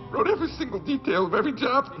 Wrote every single detail of every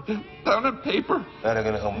job down on paper. That ain't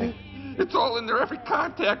gonna help me. It's all in there. Every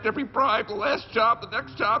contact, every bribe, the last job, the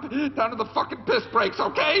next job, down to the fucking piss breaks,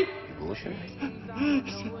 okay? Bullshit.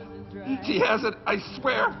 She has it, I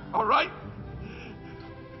swear, all right?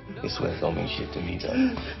 This swears don't mean shit to me,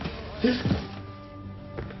 though.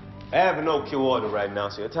 I have a no-kill order right now,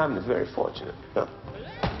 so your timing is very fortunate. Huh?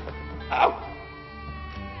 Ow!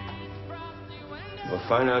 We'll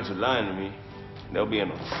find out you're lying to me. There'll be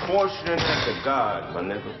an unfortunate act of God, my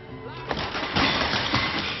nigga.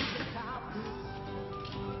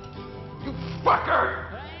 You fucker!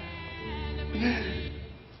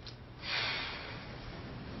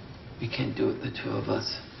 We can't do it, the two of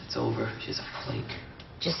us. It's over. She's a flake.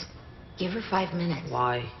 Just give her 5 minutes.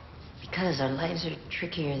 Why? Because our lives are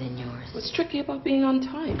trickier than yours. What's tricky about being on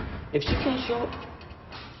time? If she can't show up...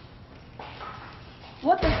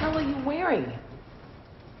 What the hell are you wearing?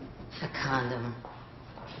 A condom.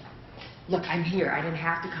 Look, I'm here. I didn't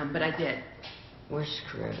have to come, but I did. We're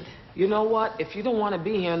screwed. You know what? If you don't want to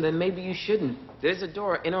be here, then maybe you shouldn't. There's a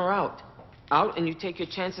door, in or out. Out, and you take your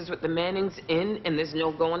chances with the Mannings. In, and there's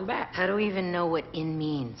no going back. How do we even know what in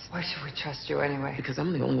means? Why should we trust you anyway? Because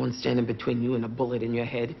I'm the only one standing between you and a bullet in your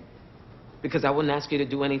head. Because I wouldn't ask you to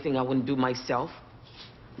do anything I wouldn't do myself.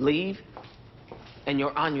 Leave, and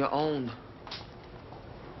you're on your own.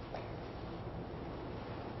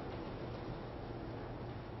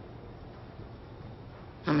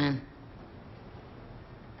 I'm in.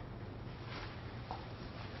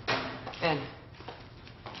 Ben.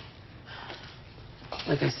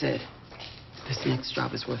 Like I said, this next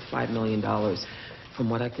job is worth $5 million. From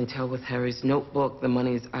what I can tell with Harry's notebook, the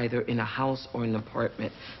money is either in a house or an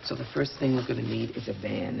apartment. So the first thing we're gonna need is a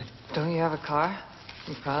van. Don't you have a car?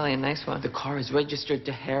 Probably a nice one. The car is registered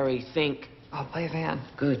to Harry. Think. I'll buy a van.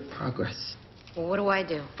 Good. Progress. Well, what do I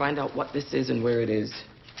do? Find out what this is and where it is.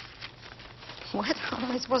 What? How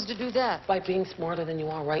am I supposed to do that? By being smarter than you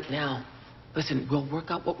are right now. Listen, we'll work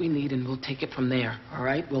out what we need and we'll take it from there, all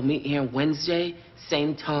right? We'll meet here Wednesday,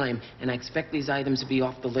 same time, and I expect these items to be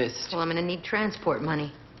off the list. Well, I'm gonna need transport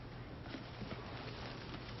money.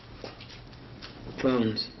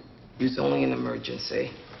 Guns. Use only in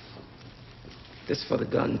emergency. This for the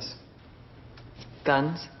guns.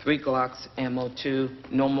 Guns? 3 Glocks, ammo 2,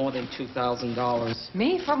 no more than $2,000.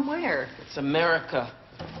 Me? From where? It's America.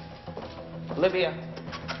 Olivia,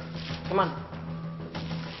 come on.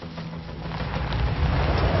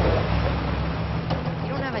 You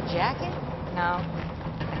don't have a jacket? No.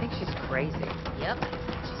 I think she's crazy. Yep.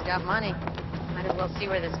 She's got money. Might as well see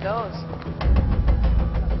where this goes.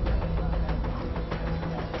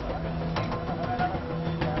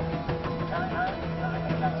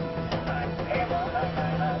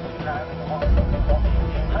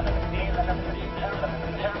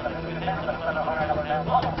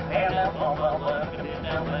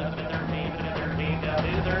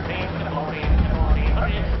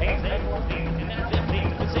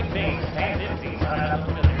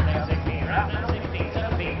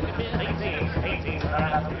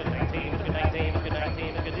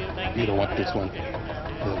 You don't want this one.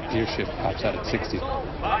 The gear shift pops out at 60.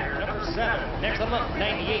 Fire number 7. Next on the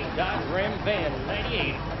 98 Dodge Ram van.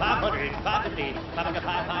 98, 500, 550,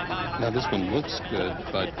 555. Now this one looks good,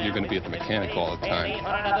 but you're going to be at the mechanic all the time.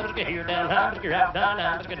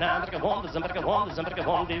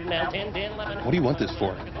 What do you want this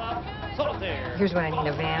for? Here's what I need: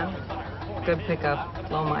 a van, good pickup,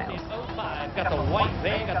 low miles. Got the white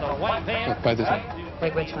van, Look, buy this one.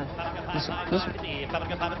 Wait, which one? This one.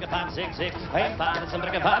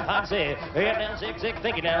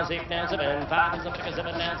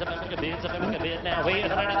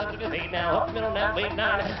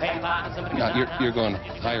 Now, you're going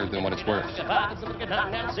higher than what it's worth. A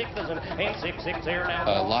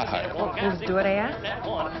lot higher. We'll just do what I ask.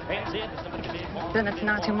 Then it's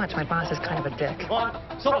not too much. My boss is kind of a dick.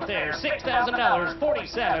 Sold there, $6,000,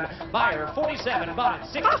 47. Buyer, 47. Bought it,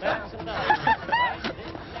 $6,000.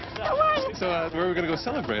 So where are we going to go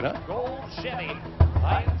celebrate, huh? Gold Chevy.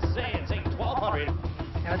 I'd say it's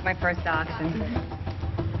 $1,200. That was my first auction.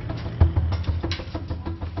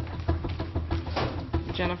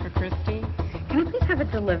 Jennifer Christie. Can I please have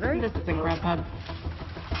it delivered? This is a Grubhub.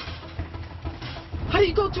 How do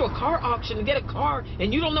you go to a car auction and get a car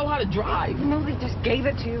and you don't know how to drive? No, they just gave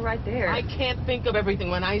it to you right there. I can't think of everything.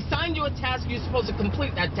 When I assigned you a task, you're supposed to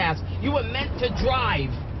complete that task. You were meant to drive.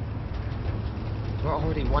 We're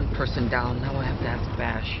already one person down. Now I have to ask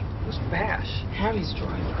Bash. Who's Bash? Harry's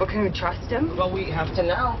driver. Well, can we trust him? Well, we have to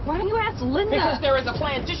now. Why don't you ask Linda? Because there is a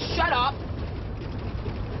plan. Just shut up.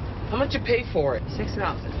 How much you pay for it?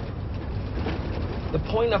 $6,000. The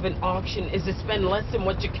point of an auction is to spend less than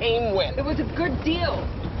what you came with. It was a good deal.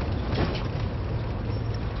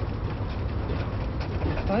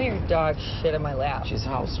 Why your dog shit in my lap? She's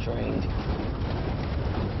house trained.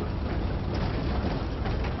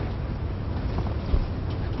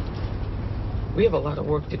 We have a lot of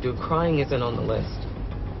work to do. Crying isn't on the list.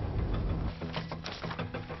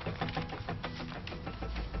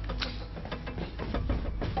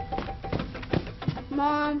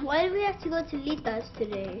 Mom, why did we have to go to Lita's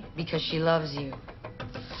today? Because she loves you.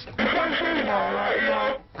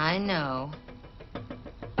 I know.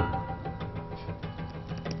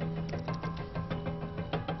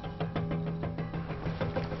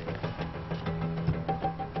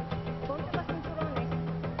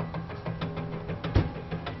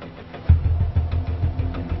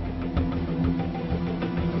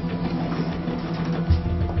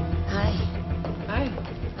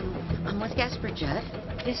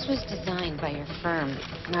 This was designed by your firm,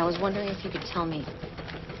 and I was wondering if you could tell me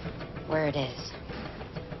where it is.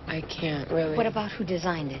 I can't, really. What about who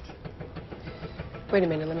designed it? Wait a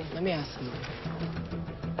minute, let me ask someone.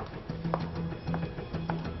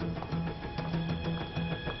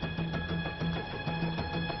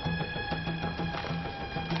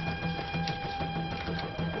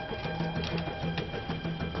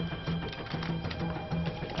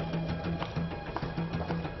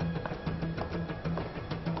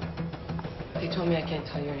 They told me I can't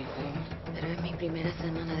tell you anything. Pero es mi primera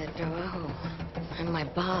semana de trabajo. I'm my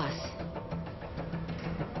boss.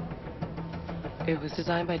 It was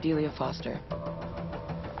designed by Delia Foster.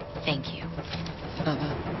 Thank you.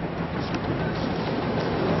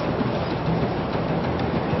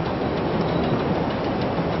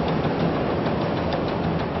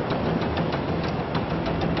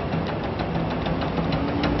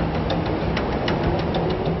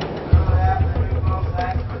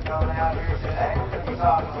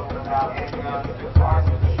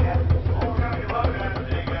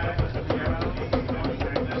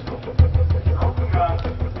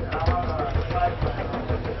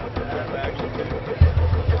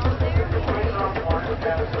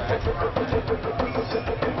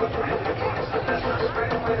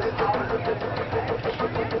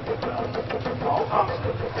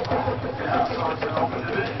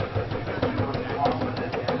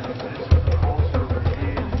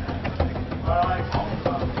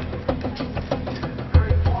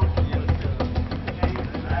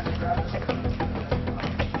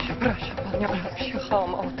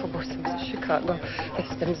 Przyjechałam autobusem z Chicago.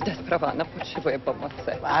 Jestem zdesperowana, potrzebuję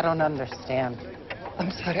pomocy. I don't understand.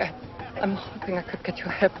 I'm sorry. I'm hoping I could get your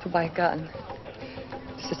help to buy a gun.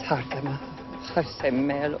 This is hard. I'm a, how to say,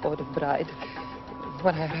 male or the bride.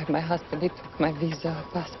 When I arrived, my husband, he took my visa,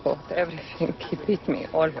 passport, everything. He beat me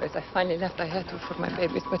always. I finally left. I had to for my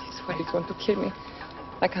babies, but he swore he's going to kill me.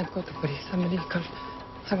 I can't go to police. I'm illegal.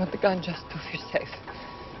 I want the gun just to feel safe.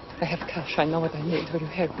 I have cash. I know what I need. Will you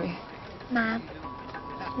help me? Mom,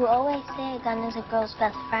 you always say a gun is a girl's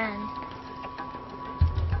best friend.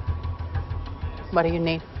 What do you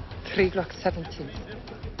need? 3 Glock 17.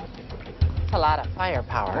 That's a lot of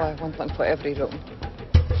firepower. Oh, I want one for every room.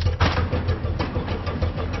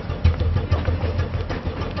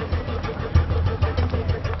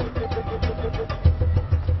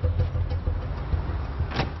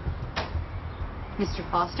 Mr.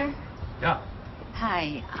 Foster? Yeah.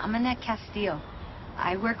 Hi, I'm Annette Castillo.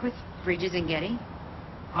 I work with Bridges and Getty.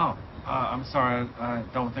 Oh, I'm sorry. I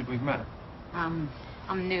don't think we've met. I'm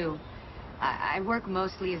new. I work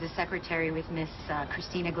mostly as a secretary with Miss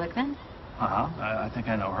Christina Glickman. Uh-huh. I think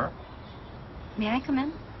I know her. May I come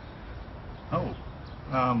in? Oh,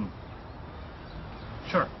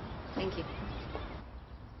 sure. Thank you.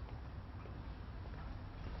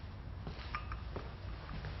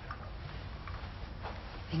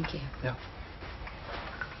 Thank you. Yeah.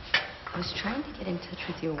 I was trying to get in touch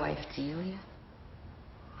with your wife, Delia.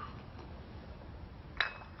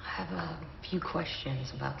 I have a few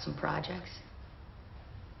questions about some projects.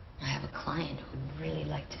 I have a client who would really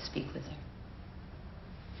like to speak with her.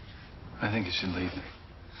 I think you should leave.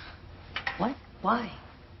 What? Why?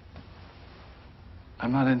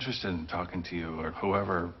 I'm not interested in talking to you or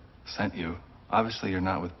whoever sent you. Obviously, you're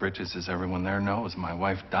not with Bridges, as everyone there knows. My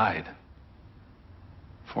wife died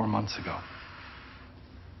 4 months ago.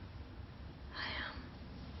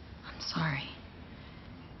 sorry.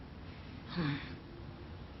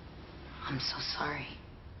 I'm so sorry.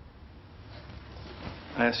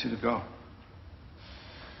 I asked you to go.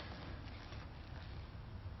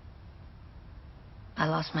 I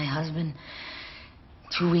lost my husband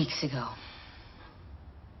 2 weeks ago.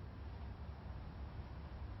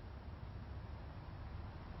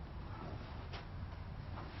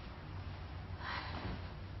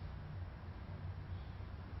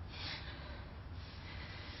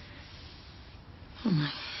 Oh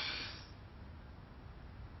my.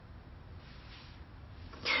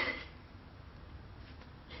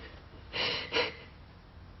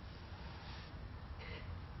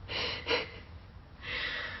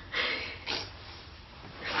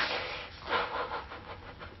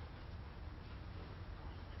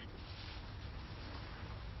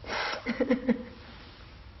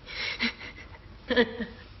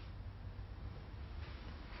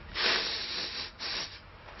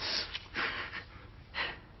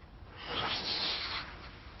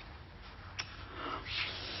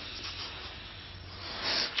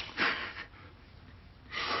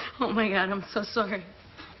 Oh my God, I'm so sorry.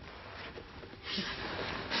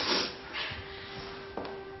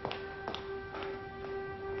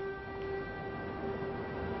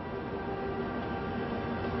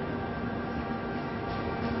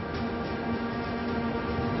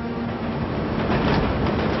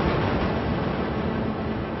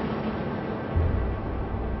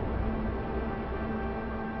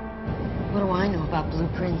 What do I know about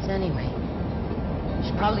blueprints anyway?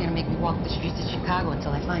 She's probably gonna make me walk the streets of Chicago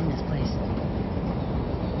until I find this place.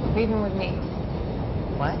 Leave him with me.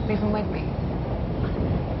 What? Leave him with me.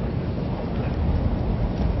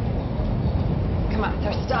 Come on,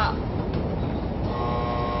 Arthur, stop.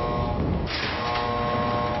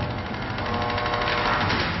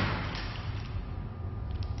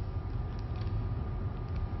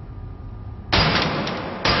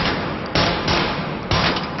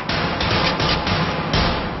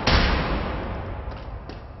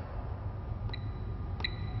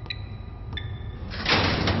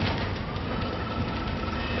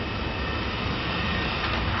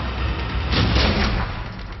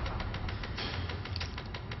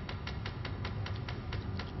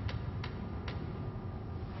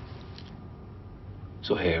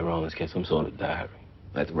 So Harry Rollins kept some sort of diary.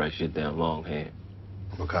 I had to write shit down longhand.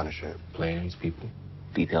 What kind of shit? Plans, people.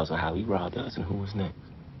 Details on how he robbed us and who was next.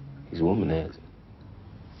 He's womanizer.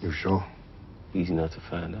 You sure? Easy enough to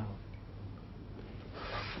find out.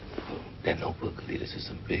 That notebook could lead us to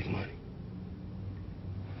some big money.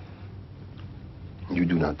 You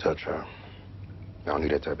do not touch her. I don't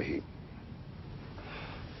need that type of heat.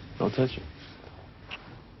 Don't touch her.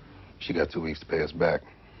 She got 2 weeks to pay us back.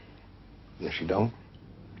 And if she don't,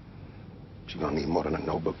 she's gonna need more than a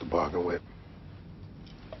notebook to bargain with.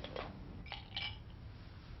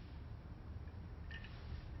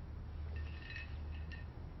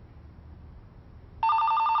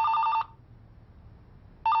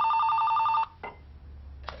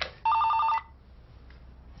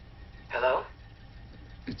 Hello?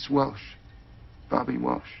 It's Welsh. Bobby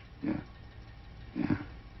Welsh. Yeah. Yeah.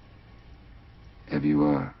 Have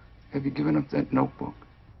you given up that notebook?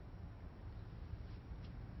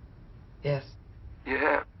 Yes. You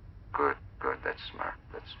have? Good, good. That's smart.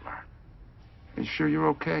 That's smart. Are you sure you're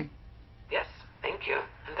okay? Yes, thank you.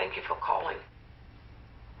 And thank you for calling.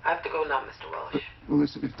 I have to go now, Mr. Welsh. Well,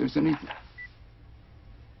 listen, if there's anything...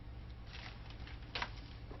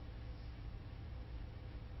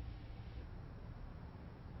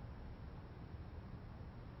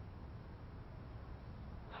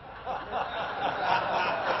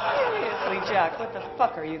 Seriously, Jack, what the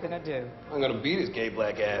fuck are you gonna do? I'm gonna beat his gay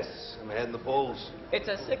black ass. I'm ahead in the polls. It's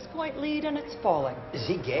a 6-point lead and it's falling. Is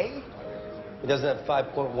he gay? He doesn't have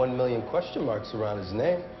 5.1 million question marks around his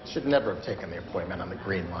name. Should never have taken the appointment on the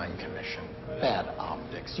Green Line Commission. Bad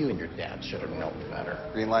optics. You and your dad should have known better.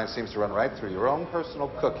 Green Line seems to run right through your own personal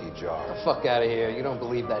cookie jar. The fuck out of here. You don't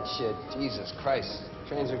believe that shit. Jesus Christ.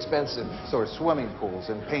 Trains are expensive. So are swimming pools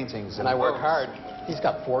and paintings and I work boats. hard. He's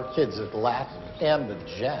got 4 kids at last and the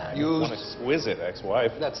jag. Used. One exquisite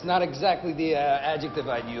ex-wife. That's not exactly the adjective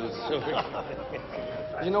I'd use.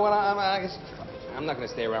 You know what? I'm not going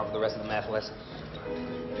to stay around for the rest of the math lesson.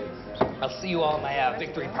 I'll see you all at my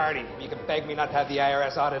victory party. You can beg me not to have the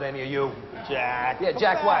IRS audit any of you. Jack. Yeah,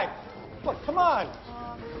 Jack, what? Look, come on.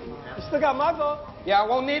 You still got my vote. Yeah, I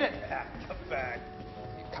won't need it. Come back.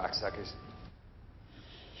 You cocksuckers.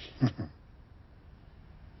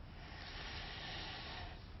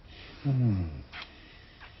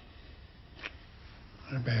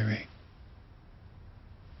 Hi, baby.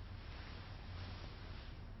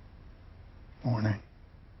 Morning.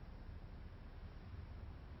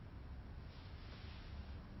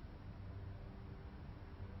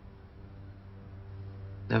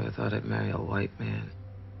 Never thought I'd marry a white man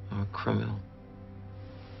or a criminal.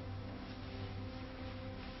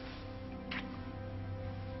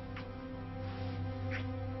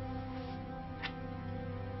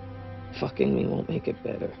 Fucking me won't make it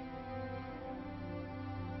better.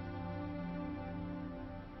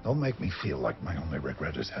 Don't make me feel like my only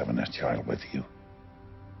regret is having that child with you.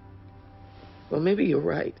 Well, maybe you're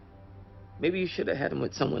right. Maybe you should have had him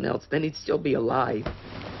with someone else. Then he'd still be alive.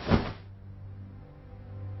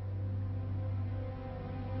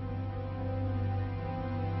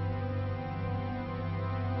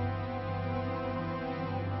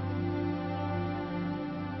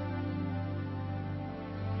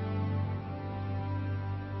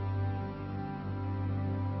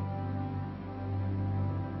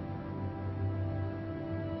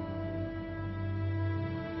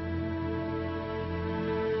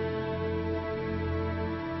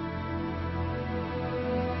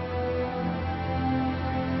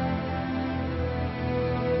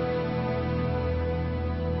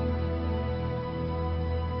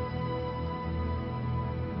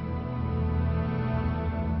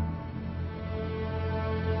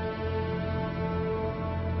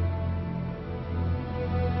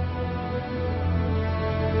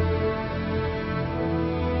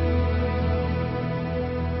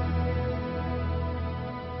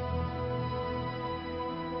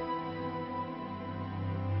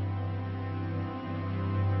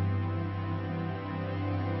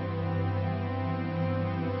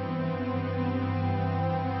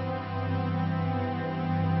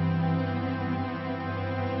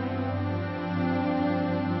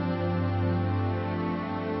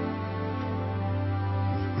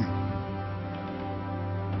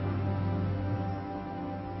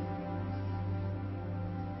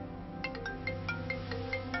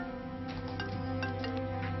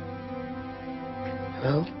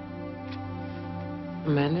 Hello?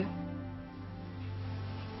 Amanda?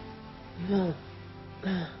 No.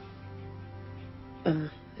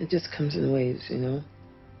 It just comes in waves, you know?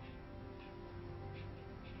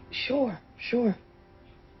 Sure.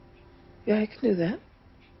 Yeah, I can do that.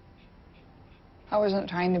 I wasn't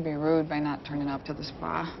trying to be rude by not turning up to the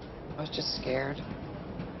spa. I was just scared.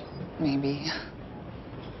 Maybe.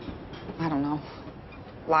 I don't know.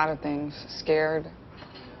 A lot of things. Scared,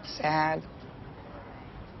 sad.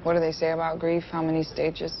 What do they say about grief? How many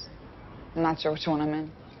stages? I'm not sure which one I'm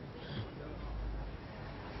in.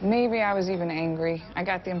 Maybe I was even angry. I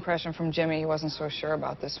got the impression from Jimmy he wasn't so sure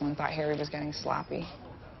about this one. Thought Harry was getting sloppy.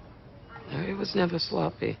 Harry was never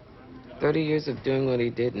sloppy. 30 years of doing what he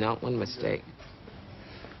did, not one mistake.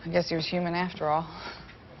 I guess he was human after all.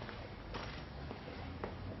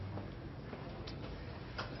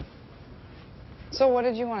 So what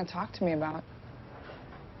did you want to talk to me about?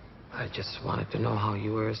 I just wanted to know how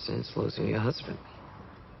you were since losing your husband.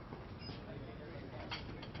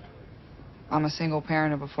 I'm a single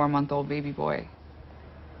parent of a 4-month-old baby boy.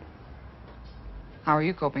 How are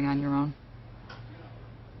you coping on your own?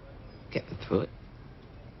 Getting through it.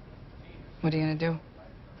 What are you gonna do?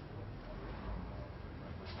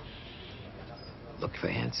 Look for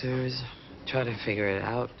answers, try to figure it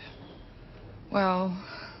out. Well,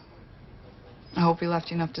 I hope he left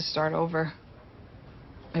you enough to start over.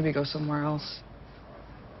 Maybe go somewhere else.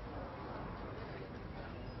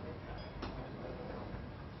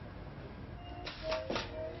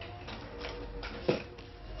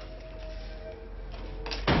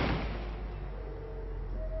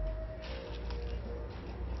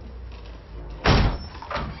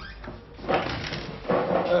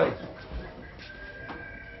 Hey.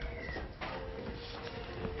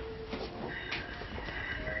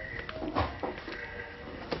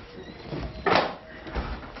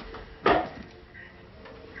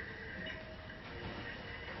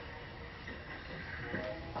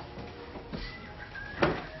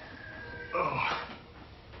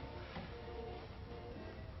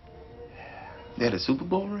 They had a Super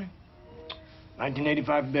Bowl ring?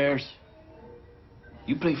 1985 Bears.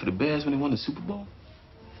 You played for the Bears when they won the Super Bowl?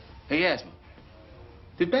 Hey, ask me.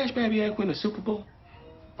 Did Bash Baby Act win the Super Bowl?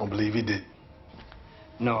 Don't believe he did.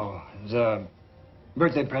 No, it was a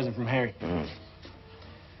birthday present from Harry. I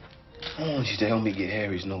want you to help me get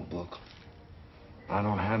Harry's notebook. I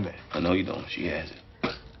don't have it. I know you don't. She has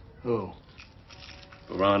it. Who?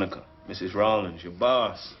 Veronica, Mrs. Rawlins, your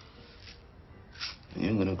boss. And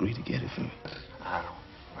you're gonna agree to get it for me.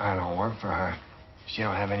 I don't work for her. She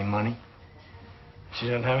don't have any money. She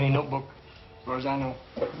doesn't have any notebook, as far as I know.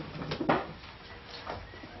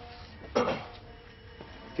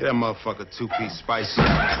 Get that motherfucker 2-piece spicy.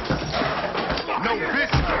 No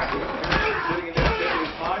biscuit.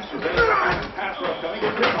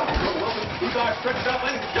 Dive stretches out,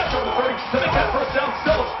 landing just over the 30 to make that first down.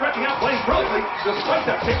 Still stretching out, playing brilliantly. Despite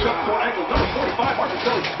that pick up for ankle, number 45, Marcus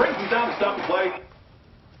Phillips brings him down to stop the play.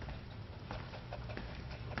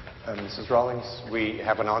 Mrs. Rawlings, we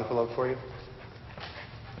have an envelope for you.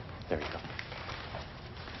 There you go.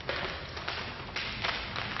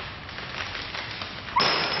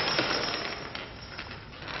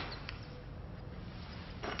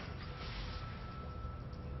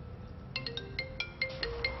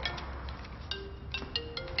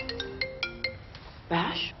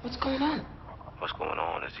 Bash, what's going on? What's going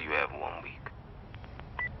on is you have 1 week.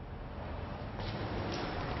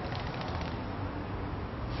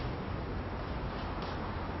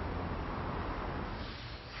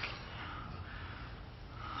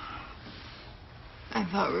 I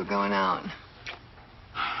thought we were going out.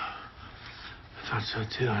 I thought so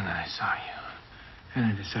too, and then I saw you. And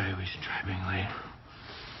I decided we should try being late.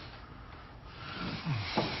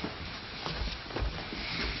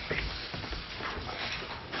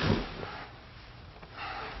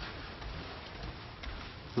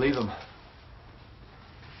 Leave him.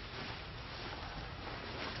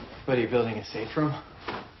 What, are you building a safe room?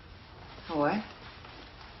 What?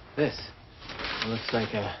 This. It looks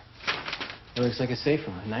like a safe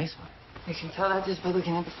room, a nice one. You can tell that just by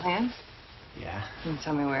looking at the plans? Yeah. Can you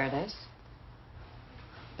tell me where it is?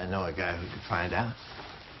 I know a guy who could find out.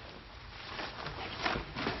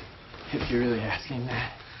 If you're really asking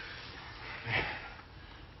that.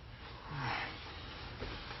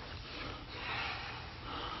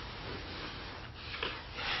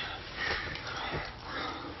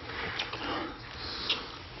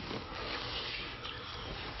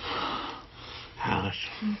 Alice,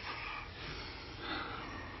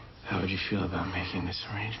 how would you feel about making this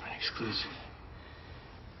arrangement exclusive?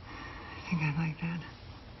 I think I'd like that.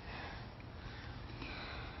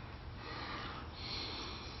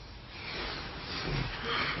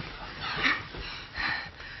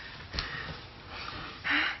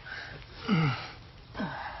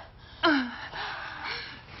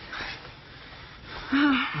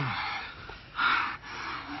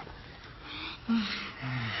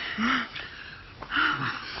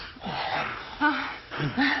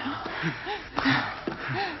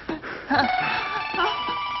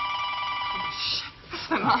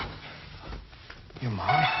 My mom. Your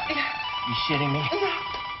mom? You shitting me?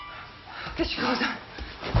 Get your clothes on.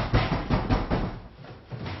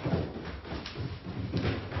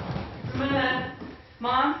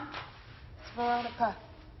 Mom? It's Veronica.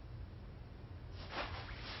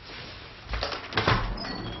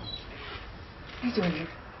 What are you doing here?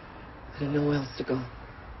 I didn't know where else to go.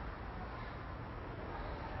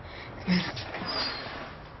 Come here.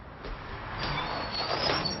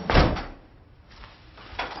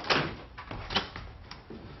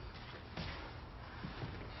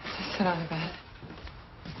 Just sit on the bed.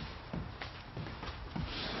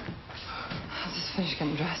 I'll just finish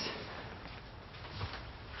getting dressed.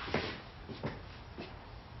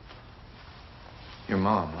 Your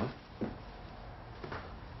mom, huh?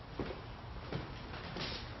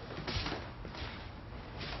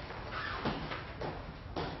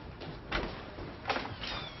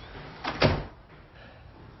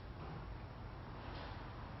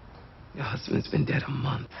 Your husband's been dead a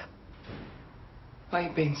month. Why are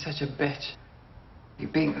you being such a bitch? You're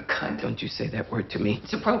being a cunt. Don't you say that word to me.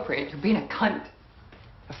 It's appropriate. You're being a cunt.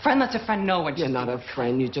 A friend lets a friend know when You're not a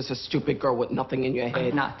friend. You're just a stupid girl with nothing in your head.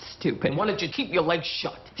 I'm not stupid. Why don't you keep your legs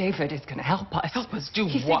shut? David is gonna help us. Help us do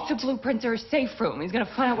He what? thinks the blueprints are a safe room. He's gonna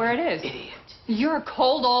find out where it is. Idiot. You're a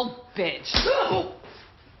cold old bitch.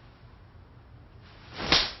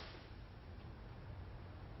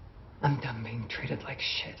 I'm done being treated like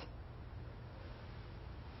shit.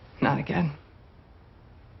 Not again.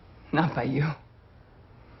 Not by you.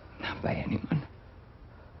 Not by anyone.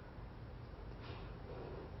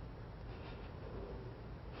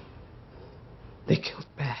 They killed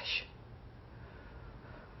Bash.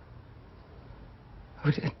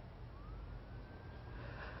 Who did?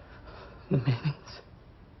 The Mannings.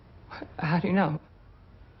 How do you know?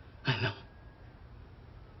 I know.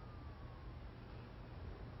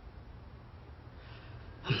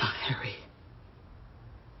 I'm not Harry.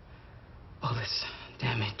 All this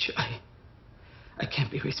damage, I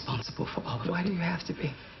can't be responsible for all of it. Why do you have to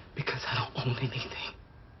be? Because I don't own anything.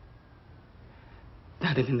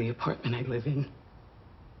 Not even the apartment I live in.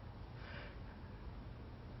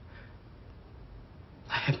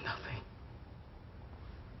 I have nothing.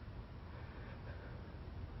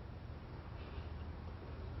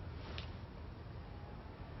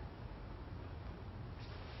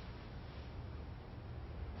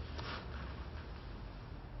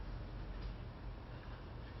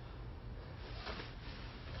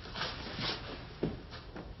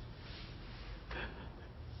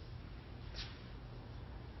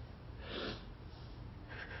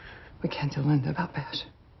 We can't tell Linda about Bash.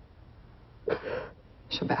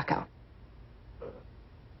 She'll back out.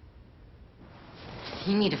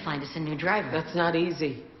 You need to find us a new driver. That's not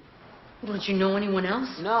easy. Don't you know anyone else?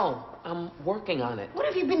 No, I'm working on it. What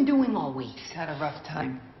have you been doing all week? She's had a rough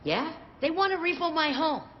time. Yeah? They want to repo my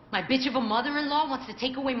home. My bitch of a mother-in-law wants to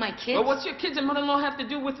take away my kids. Well, what's your kids and mother-in-law have to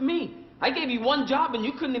do with me? I gave you one job and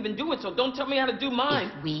you couldn't even do it, so don't tell me how to do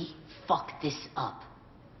mine. If we fuck this up,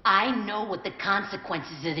 I know what the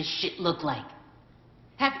consequences of this shit look like.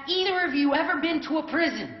 Have either of you ever been to a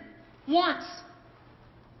prison? Once.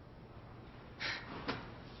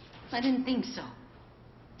 I didn't think so.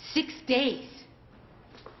 6 days.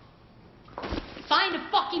 Find a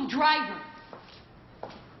fucking driver.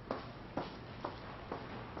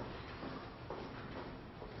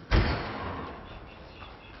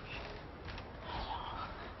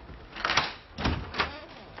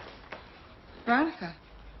 Veronica,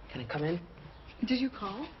 Can I come in? did you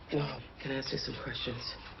call? No. Can I ask you some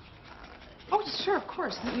questions? Oh, sure, of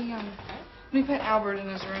course. Let me put Albert in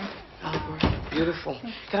his room. Albert, beautiful.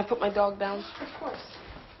 Can I put my dog down? Of course.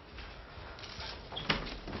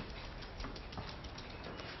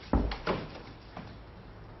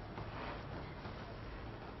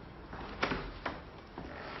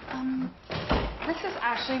 This is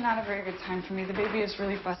actually not a very good time for me. The baby is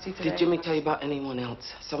really fussy today. Did Jimmy tell you about anyone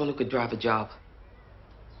else? Someone who could drive a job?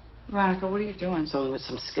 Veronica, what are you doing? Someone with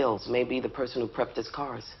some skills. Maybe the person who prepped his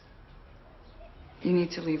cars. You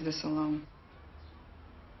need to leave this alone.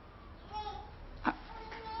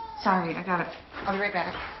 Sorry, I got it. I'll be right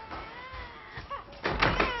back.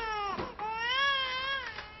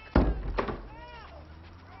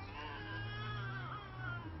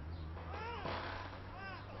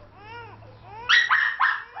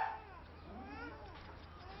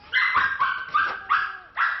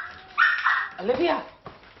 Olivia!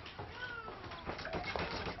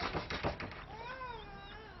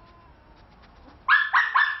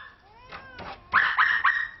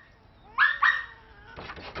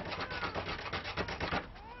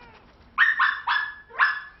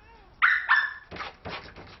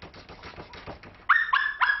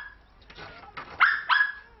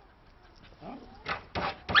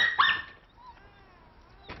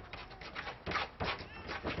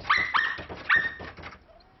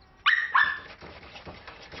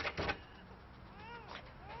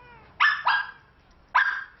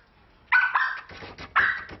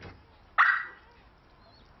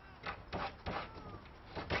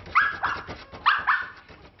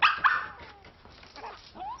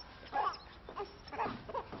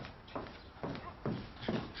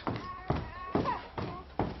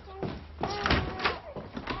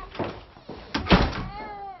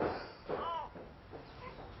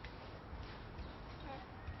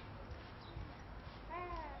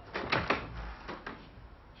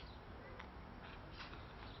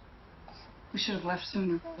 We should have left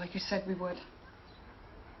sooner, like you said we would.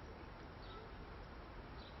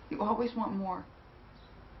 You always want more.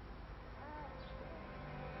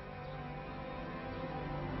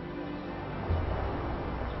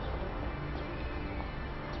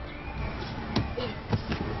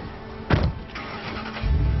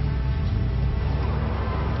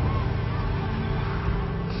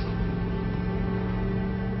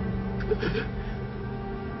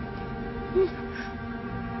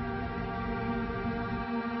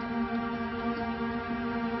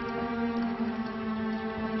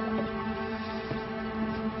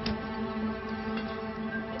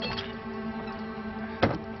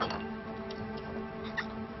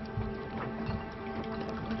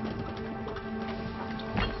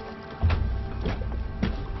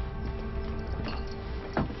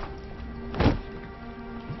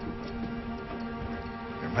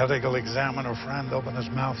 Medical examiner friend open his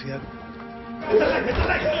mouth yet?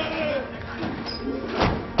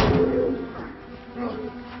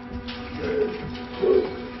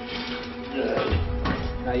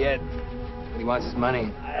 Not yet. But he wants his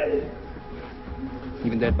money.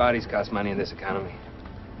 Even dead bodies cost money in this economy.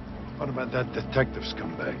 What about that detective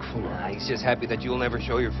scumbag Fuller? He's just happy that you'll never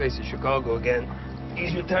show your face in Chicago again.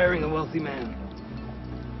 He's retiring a wealthy man.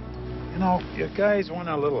 You know, you guys went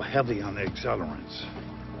a little heavy on the accelerants.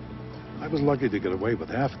 I was lucky to get away with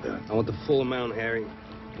half of that. I want the full amount, Harry.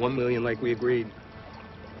 1 million like we agreed.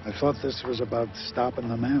 I thought this was about stopping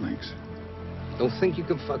the Mannings. Don't think you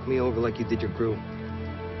can fuck me over like you did your crew.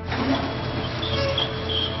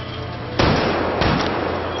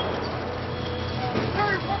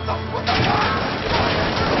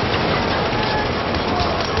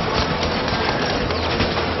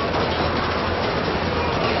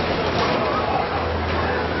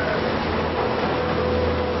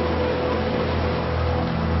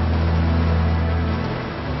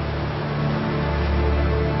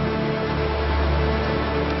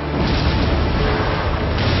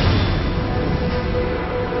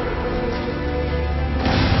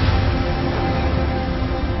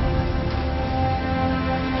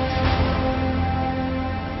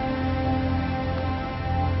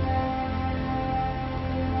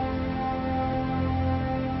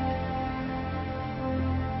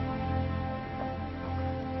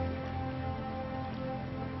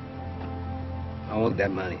 I want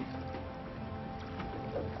that money.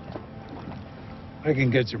 I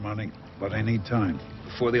can get your money, but I need time.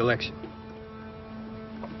 Before the election.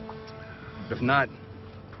 If not,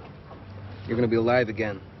 you're gonna be alive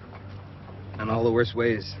again. In all the worst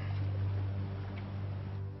ways.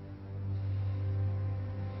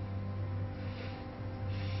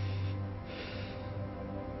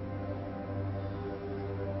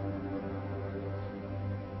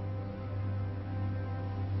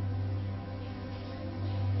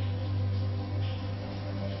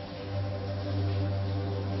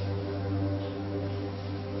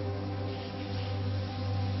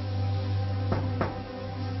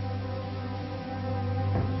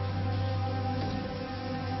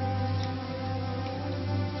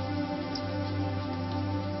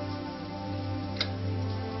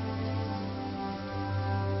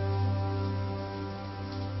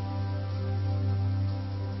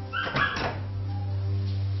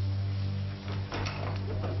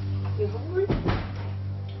 You hungry?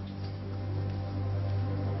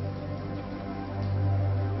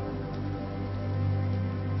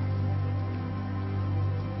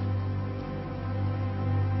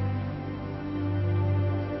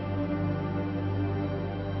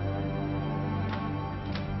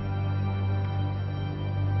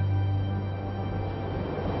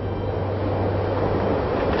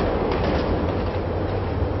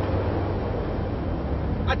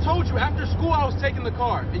 I told you after school I was taking the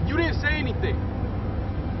car, and you didn't say anything.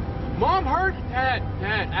 Mom heard? Dad,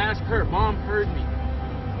 ask her. Mom heard me.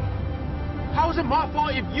 How is it my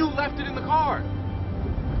fault if you left it in the car?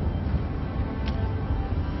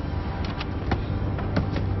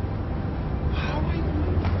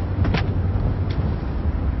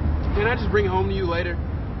 Can I just bring it home to you later?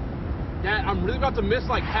 Dad, I'm really about to miss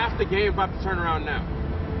like half the game if I have to turn around now.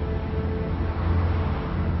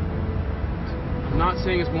 I'm not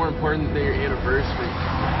saying it's more important than your anniversary.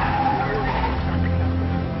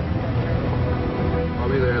 I'll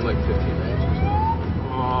be there in like 15 minutes or so.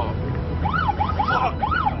 Oh. Fuck!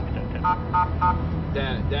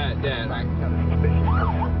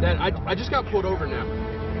 Dad, I just got pulled over now.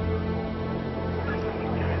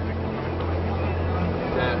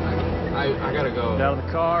 Dad, I gotta go. Get out of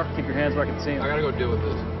the car. Keep your hands where I can see them. I gotta go deal with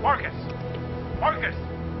this. Marcus! Marcus!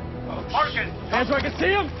 Marcus! Hands where I can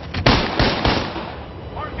see him!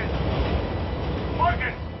 Marcus!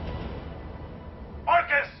 Marcus!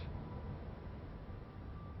 Marcus!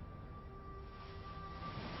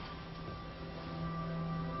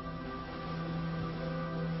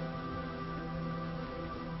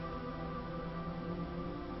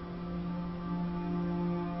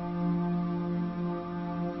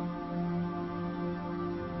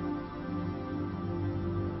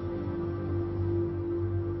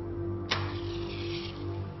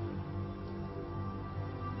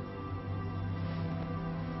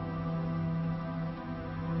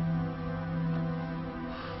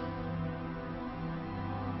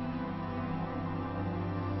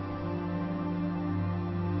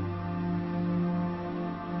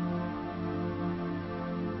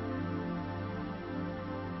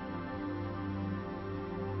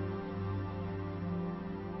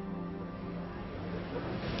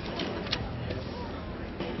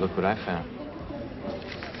 Look what I found.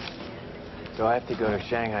 So I have to go to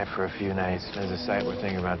Shanghai for a few nights. There's a site we're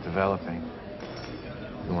thinking about developing.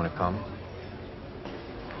 You want to come?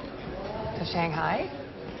 To Shanghai?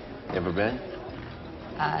 You ever been?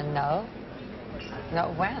 No.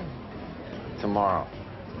 No, when? Tomorrow.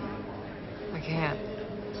 I can't.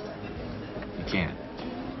 You can't.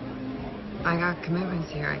 I got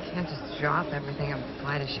commitments here. I can't just drop everything and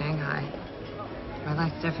fly to Shanghai. My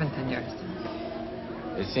life's different than yours.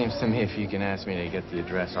 It seems to me if you can ask me to get the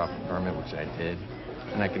address off the permit, which I did,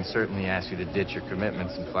 and I can certainly ask you to ditch your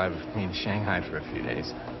commitments and fly with me to Shanghai for a few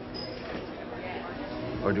days.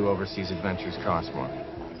 Or do overseas adventures cost more?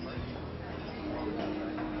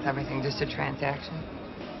 Is everything just a transaction?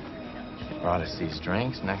 They brought us these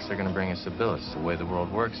drinks. Next, they're going to bring us a bill. It's the way the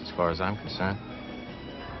world works, as far as I'm concerned.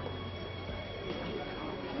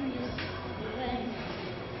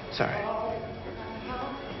 Sorry.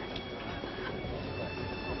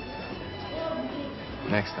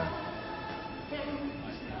 Next time.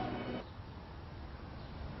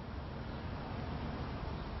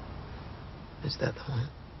 Is that the one?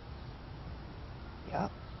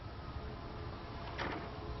 Yep.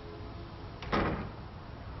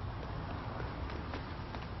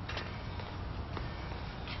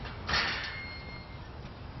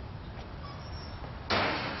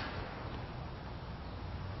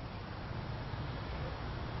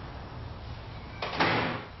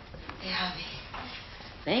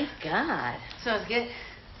 Thank God. Sounds good.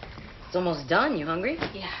 It's almost done. You hungry?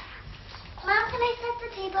 Yeah. Mom, can I set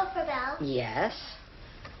the table for Belle? Yes.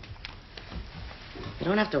 You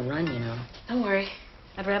don't have to run, you know. Don't worry.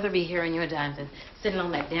 I'd rather be here on your dime than sitting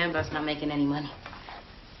on that damn bus not making any money.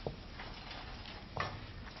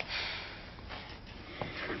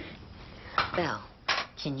 Belle,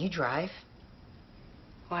 can you drive?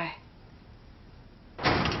 Why?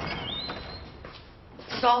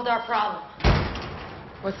 Solved our problem.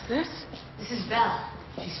 What's this? This is Belle.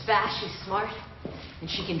 She's fast, she's smart, and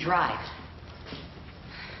she can drive.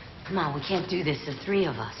 Come on, we can't do this, the three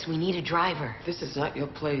of us. We need a driver. This is not your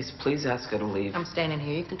place. Please ask her to leave. I'm standing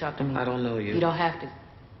here. You can talk to me. I don't know you. You don't have to.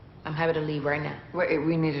 I'm happy to leave right now. Wait,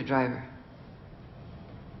 we need a driver.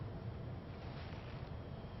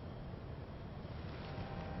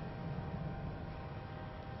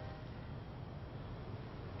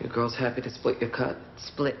 Your girl's happy to split your cut.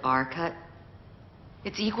 Split our cut?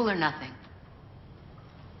 It's equal or nothing.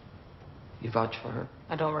 You vouch for her.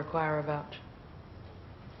 I don't require a vouch.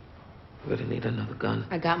 We're gonna need another gun.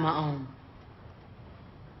 I got my own.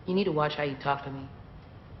 You need to watch how you talk to me.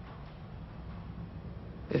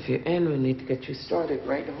 If you're in, we need to get you started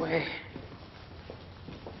right away.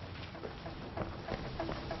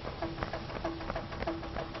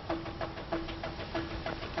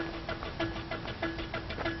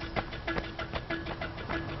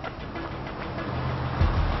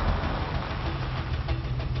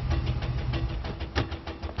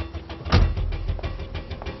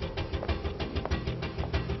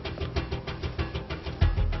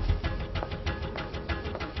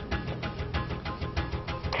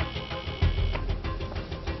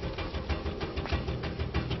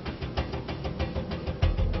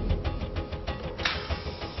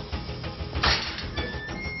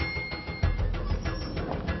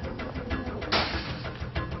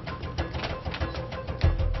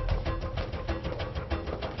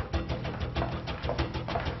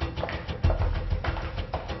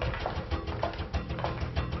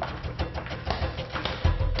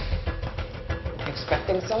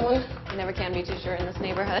 Expecting someone? You never can be too sure in this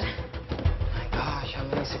neighborhood. My gosh, how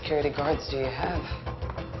many security guards do you have?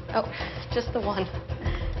 Oh, just the one.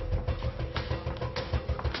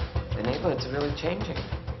 The neighborhood's really changing.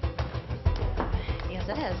 Yes,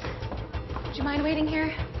 it is. Would you mind waiting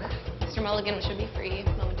here? Mr. Mulligan should be free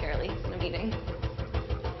momentarily. He's in a meeting.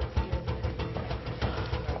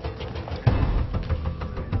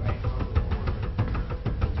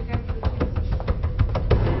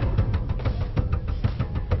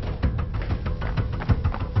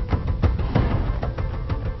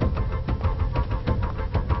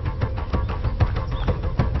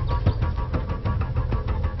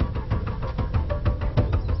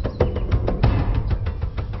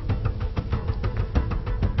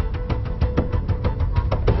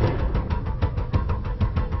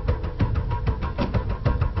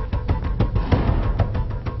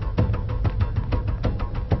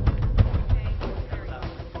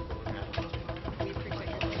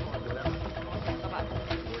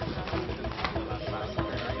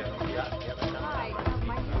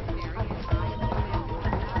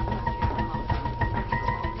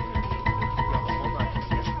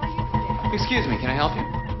 Excuse me, can I help you?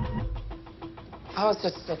 I was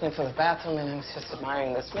just looking for the bathroom and I was just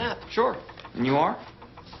admiring this map. Sure. And you are?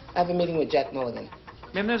 I have a meeting with Jack Mulligan.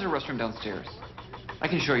 Ma'am, there's a restroom downstairs. I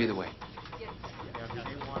can show you the way.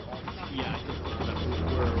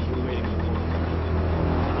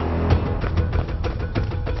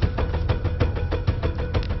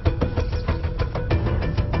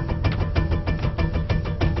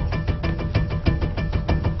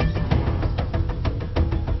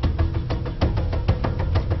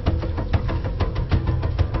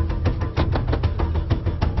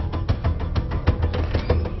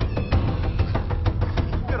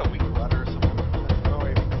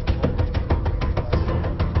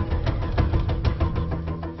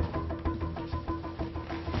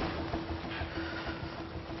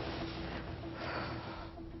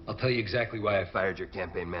 I'll tell you exactly why I fired your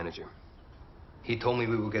campaign manager. He told me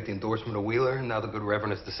we would get the endorsement of Wheeler, and now the good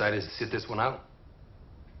Reverend has decided to sit this one out.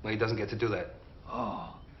 Well, he doesn't get to do that.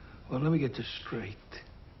 Oh, well, let me get this straight.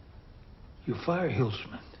 You fire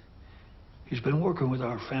Hilsman. He's been working with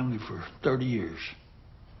our family for 30 years.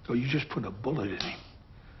 So you just put a bullet in him.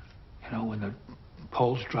 You know, when the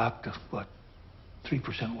polls dropped to, what,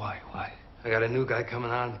 3%? Why? I got a new guy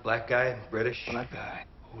coming on, black guy, British. Black guy?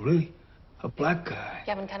 Oh, really? A black guy?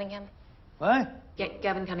 Gavin Cunningham. What?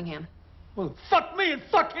 Gavin Cunningham. Well, fuck me and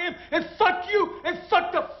fuck him and fuck you and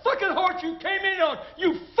fuck the fucking horse you came in on,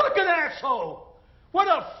 you fucking asshole! What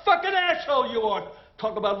a fucking asshole you are!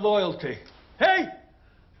 Talk about loyalty. Hey,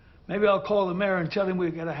 Maybe I'll call the mayor and tell him we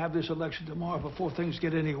gotta have this election tomorrow before things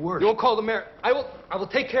get any worse. You won't call the mayor. I will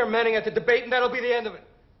take care of Manning at the debate, and that'll be the end of it.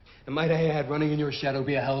 And might I add, running in your shadow would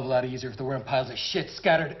be a hell of a lot easier if there weren't piles of shit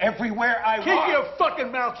scattered everywhere I walk. Keep your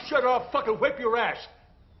fucking mouth shut, or I'll fucking whip your ass.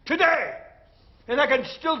 Today! And I can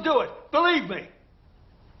still do it. Believe me.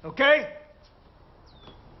 Okay?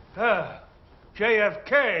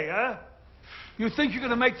 JFK, huh? You think you're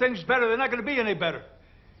gonna make things better? They're not gonna be any better.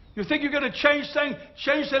 You think you're gonna change things?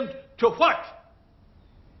 Change them to what?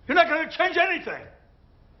 You're not gonna change anything.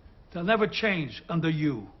 They'll never change under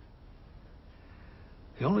you.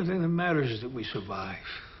 The only thing that matters is that we survive.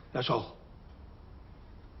 That's all.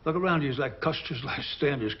 Look around you. It's like Custer's last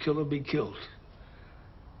stand is kill or be killed.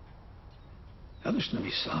 Now listen to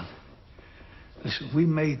me, son. Listen, we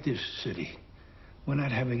made this city. We're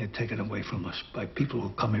not having it taken away from us by people who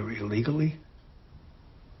come here illegally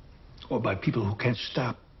or by people who can't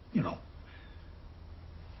stop, you know,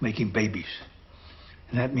 making babies.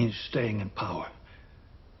 And that means staying in power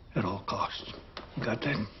at all costs. You got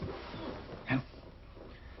that? Yeah?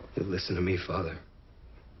 Listen to me, Father.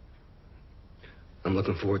 I'm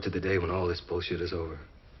looking forward to the day when all this bullshit is over.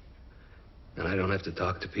 And I don't have to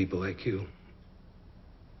talk to people like you.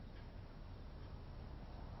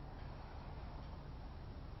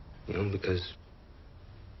 You know, because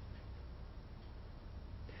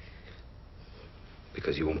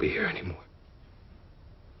you won't be here anymore.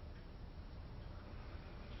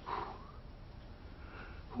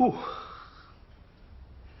 Whew.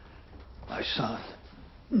 My son.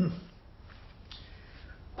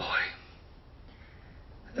 Boy.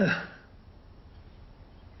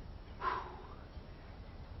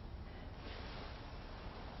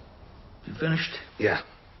 You finished? Yeah.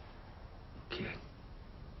 Okay.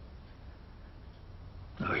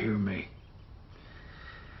 Now hear me.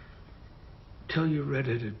 Tell your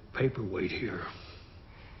red-headed paperweight here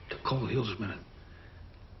to call Hillsman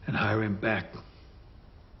and hire him back.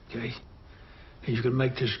 Okay? And you can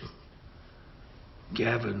make this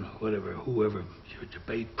Gavin, whatever, whoever, your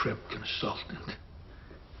debate prep consultant.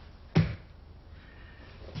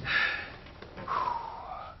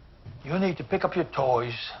 You need to pick up your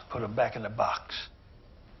toys, put them back in the box.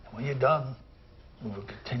 And when you're done, we will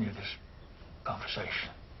continue this conversation.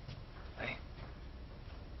 Hey?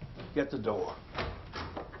 Get the door.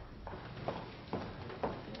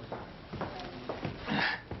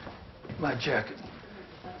 My jacket.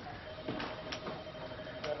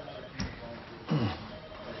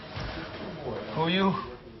 Who are you?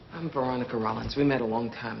 I'm Veronica Rollins. We met a long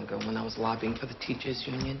time ago when I was lobbying for the teachers'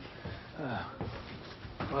 union.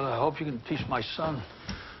 Well, I hope you can teach my son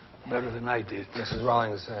better than I did. Mrs.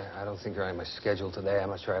 Rawlings, I don't think you're on my schedule today. I'm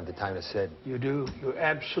not sure I have the time to sit. You do. You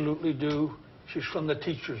absolutely do. She's from the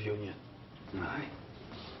teachers' union. All right?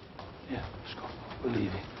 Yeah, let's go. We're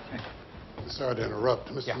leaving. Okay. Sorry to interrupt,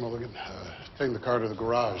 Mr. Mulligan. Taking the car to the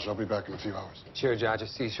garage. I'll be back in a few hours. Sure, John.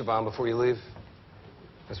 Just see Siobhan before you leave.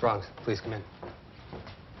 Miss Rawlings, please come in.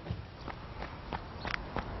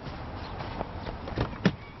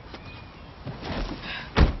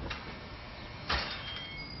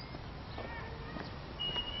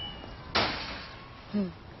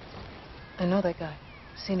 I know that guy.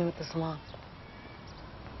 Seen him at the salon.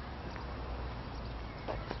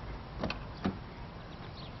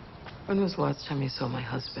 When was the last time you saw my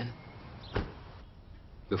husband?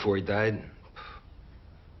 Before he died?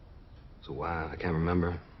 It's a while. I can't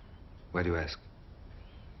remember. Why do you ask?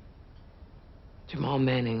 Jamal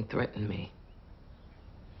Manning threatened me.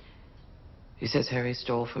 He says Harry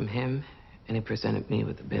stole from him, and he presented me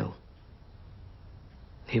with a bill.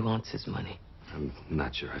 He wants his money. I'm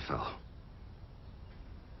not sure I follow.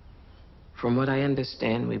 From what I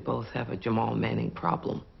understand, we both have a Jamal Manning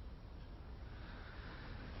problem.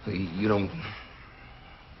 You don't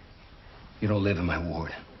live in my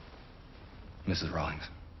ward, Mrs. Rawlings.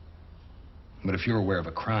 But if you're aware of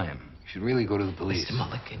a crime, you should really go to the police. Mr.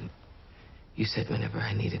 Mulligan, you said whenever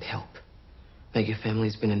I needed help. Now, your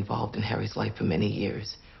family's been involved in Harry's life for many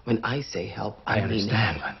years. When I say help, I mean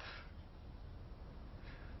understand, help. but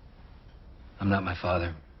I'm not my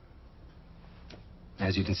father.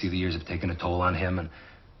 As you can see, the years have taken a toll on him, and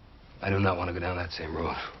I do not want to go down that same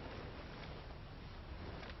road.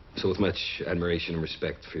 So with much admiration and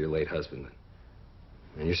respect for your late husband,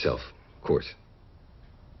 and yourself, of course,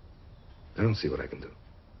 I don't see what I can do.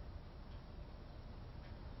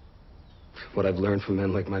 What I've learned from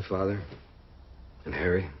men like my father and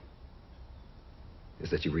Harry is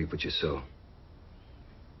that you reap what you sow.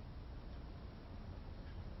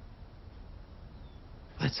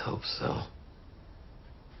 Let's hope so.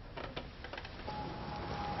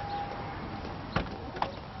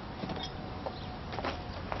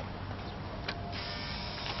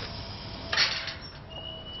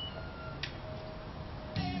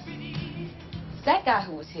 That guy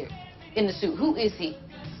who was here in the suit, who is he?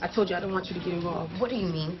 I told you I don't want you to get involved. What do you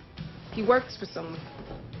mean? He works for someone.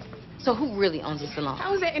 So who really owns the salon?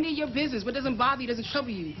 How is that any of your business? What doesn't bother you doesn't trouble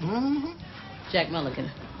you. Mm-hmm. Jack Mulligan.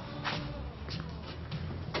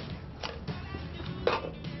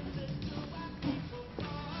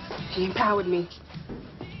 He empowered me.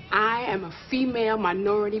 I am a female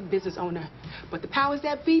minority business owner. But the powers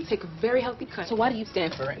that be take a very healthy cut. So why do you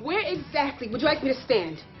stand for it? Where exactly would you like me to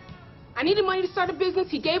stand? I needed money to start a business.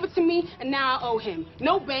 He gave it to me, and now I owe him.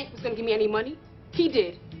 No bank was going to give me any money. He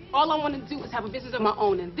did. All I want to do is have a business of my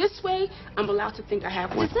own. And this way, I'm allowed to think I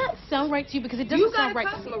have one. Does that sound right to you? Because it doesn't sound right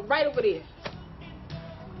to me. You got a customer right over there.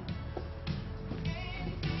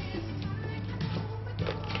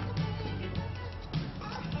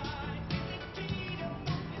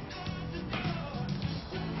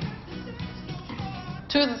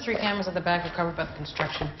 Two of the 3 cameras at the back are covered by the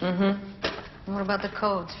construction. Mm-hmm. What about the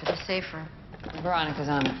codes for the safe room? Veronica's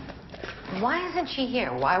on it. Why isn't she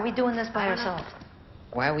here? Why are we doing this by ourselves?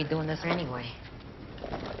 Why are we doing this anyway?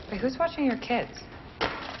 Wait, who's watching your kids?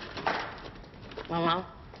 My mom.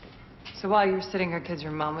 So while you were sitting here, kids,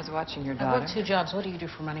 your mom was watching your I daughter? work 2 jobs. What do you do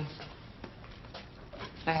for money?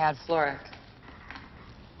 I had Floric.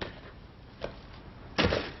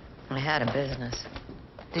 I had a business.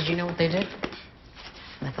 Did you know what they did?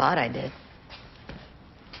 I thought I did.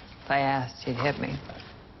 If I asked, he'd hit me.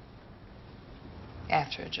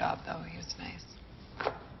 After a job, though, he was nice.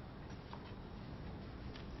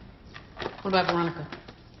 What about Veronica?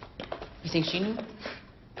 You think she knew?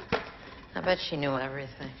 I bet she knew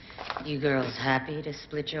everything. You girls happy to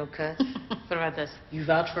split your cut? What about this? You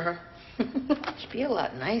vouch for her? She'd be a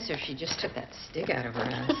lot nicer if she just took that stick out of her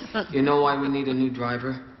ass. You know why we need a new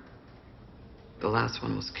driver? The last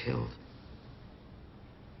one was killed.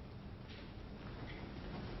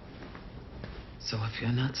 So if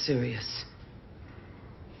you're not serious,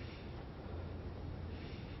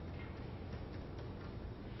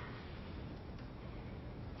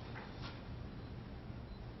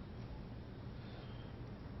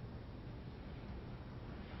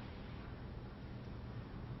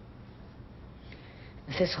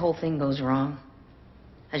 if this whole thing goes wrong,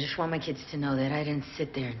 I just want my kids to know that I didn't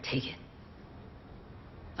sit there and take it.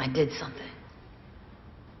 I did something.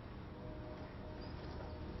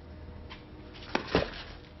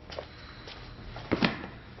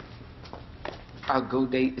 our go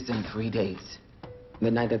date is in 3 days,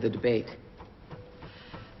 the night of the debate.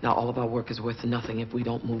 Now, all of our work is worth nothing if we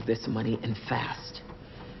don't move this money and fast.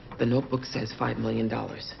 The notebook says $5 million.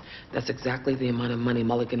 That's exactly the amount of money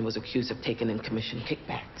Mulligan was accused of taking in commission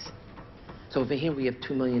kickbacks. So over here we have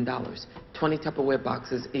 $2 million. 20 Tupperware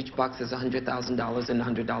boxes, each box is $100,000 in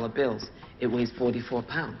 $100 bills. It weighs 44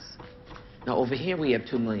 pounds. Now over here we have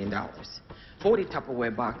 $2 million. 40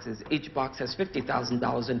 Tupperware boxes, each box has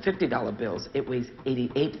 $50,000 in $50 bills. It weighs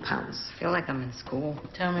 88 pounds. I feel like I'm in school.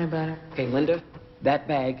 Tell me about it. Okay, Linda, that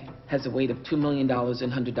bag has a weight of $2 million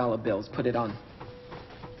in $100 bills. Put it on.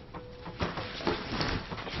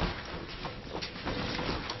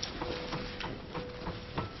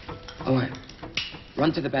 All right.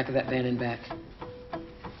 Run to the back of that van and back.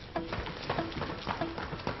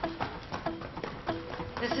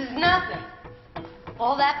 This is nothing.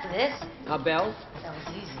 All that for this? Now, Belle, That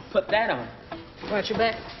was easy. put that on. Watch your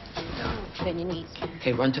back. Bend your knees.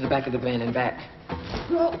 Okay, run to the back of the van and back.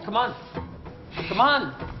 Come on. Come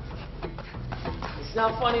on. It's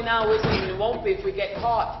not funny now, is it? It won't be if we get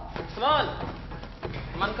caught. Come on.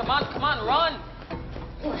 Come on, come on, come on, run.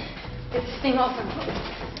 Get this thing off the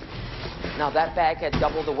road. Now, that bag had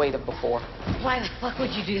double the weight of before. Why the fuck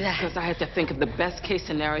would you do that? Because I had to think of the best case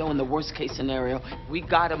scenario and the worst case scenario. We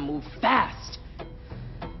gotta move fast.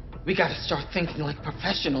 We gotta start thinking like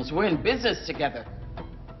professionals. We're in business together.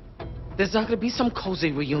 There's not gonna be some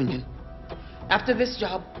cozy reunion. After this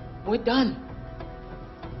job, we're done.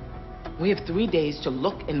 We have 3 days to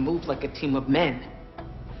look and move like a team of men.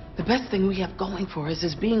 The best thing we have going for us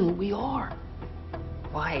is being who we are.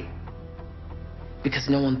 Why? Because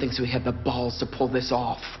no one thinks we have the balls to pull this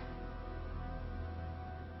off.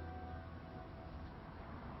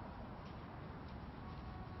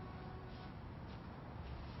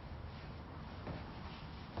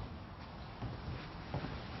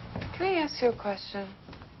 Can I ask you a question?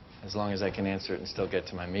 As long as I can answer it and still get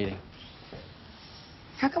to my meeting.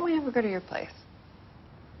 How come we never go to your place?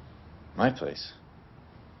 My place?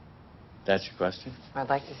 That's your question? I'd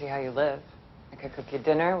like to see how you live. I could cook you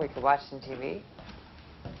dinner, we could watch some TV.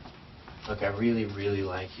 Look, I really, really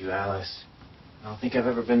like you, Alice. I don't think I've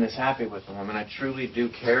ever been this happy with a woman. I truly do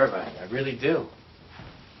care about you. I really do.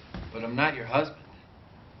 But I'm not your husband.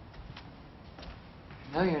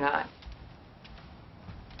 No, you're not.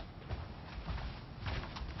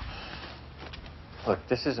 Look,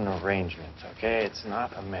 this is an arrangement, okay? It's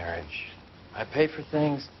not a marriage. I pay for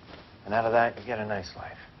things, and out of that, you get a nice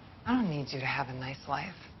life. I don't need you to have a nice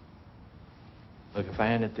life. Look, if I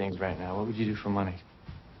ended things right now, what would you do for money?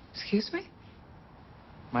 Excuse me?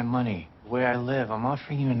 My money, where I live. I'm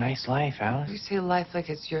offering you a nice life, Alice. You say life like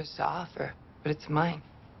it's yours to offer, but it's mine.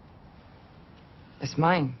 It's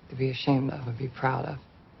mine to be ashamed of or be proud of.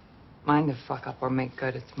 Mine to fuck up or make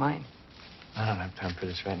good. It's mine. I don't have time for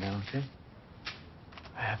this right now, okay?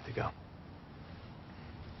 I have to go.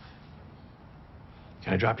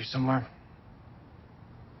 Can I drop you somewhere?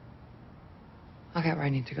 I'll get where I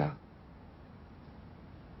need to go.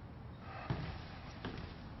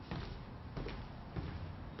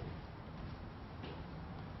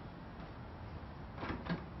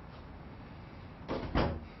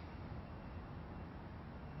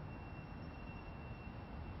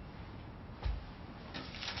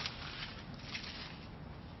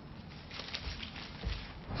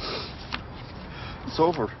 It's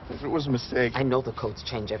over. It was a mistake. I know the codes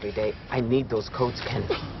change every day. I need those codes, Ken.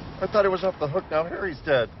 I thought it was off the hook. Now Harry's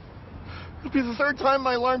dead. It'll be the third time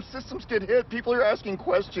my alarm systems get hit. People are asking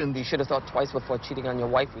questions. You should have thought twice before cheating on your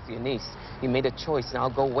wife with your niece. You made a choice. Now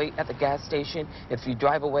I'll go wait at the gas station. If you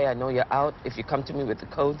drive away, I know you're out. If you come to me with the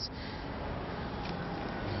codes,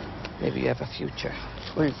 maybe you have a future.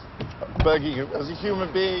 Please, I'm begging you, as a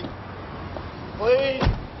human being. Please.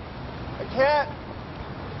 I can't.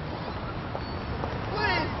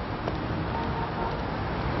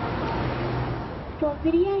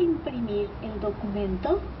 ¿Podría imprimir el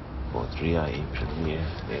documento? Podría imprimir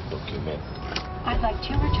el documento. I'd like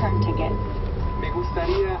 2 return tickets. Me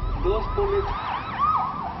gustaría 2 boletos.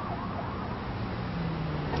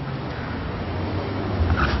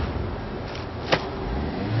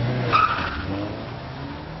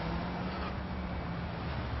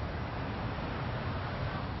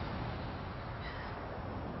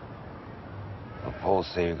 The polls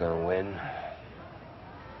say you're gonna win.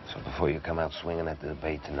 So before you come out swinging at the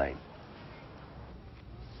debate tonight,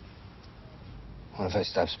 what if I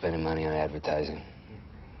stop spending money on advertising?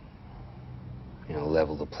 You know,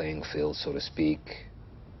 level the playing field, so to speak.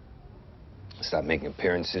 Stop making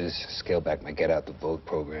appearances, scale back my Get Out the Vote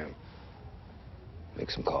program.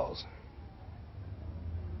 Make some calls.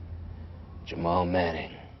 Jamal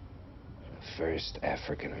Manning, first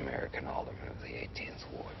African-American alderman of the 18th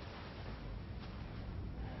Ward.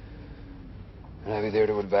 And I'll be there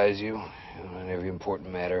to advise you on every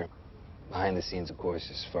important matter. Behind the scenes, of course,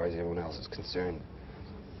 as far as everyone else is concerned.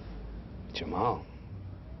 Jamal,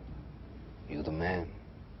 you the man.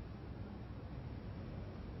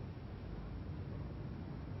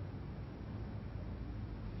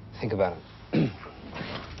 Think about it.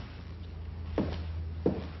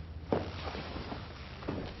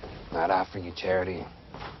 Not offering you charity.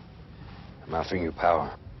 I'm offering you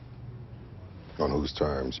power. On whose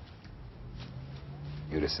terms?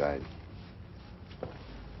 You decide.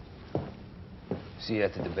 See you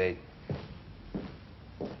at the debate.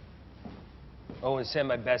 Oh, and send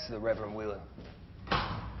my best to the Reverend Wheeler.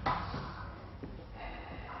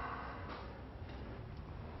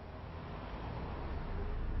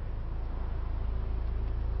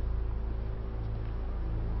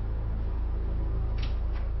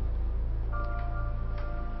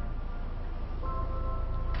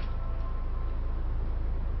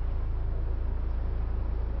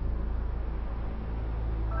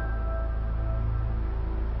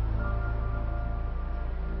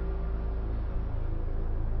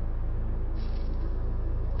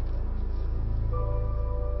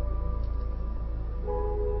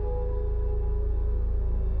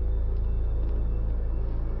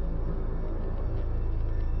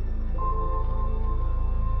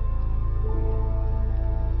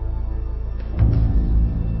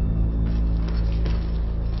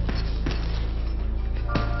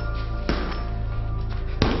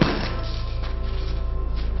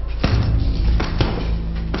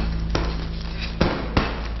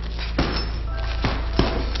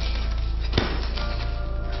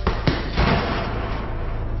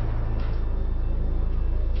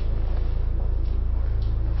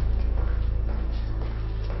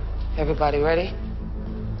 Everybody ready?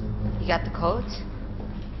 You got the codes?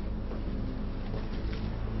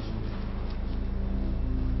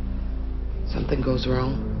 Something goes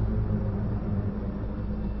wrong,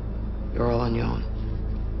 you're all on your own.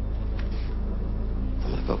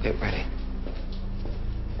 I'm gonna go get ready.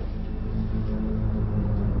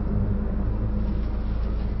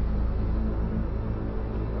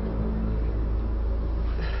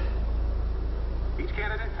 Each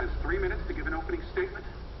candidate has 3 minutes to give an opening statement.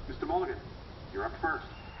 Mr. Mulligan, you're up first.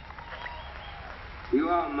 You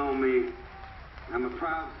all know me I'm a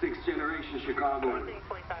proud sixth-generation Chicagoan.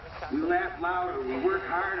 We laugh louder, we work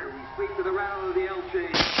harder, we sleep to the rattle of the L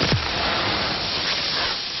train.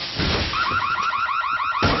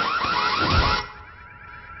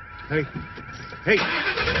 Hey. Hey.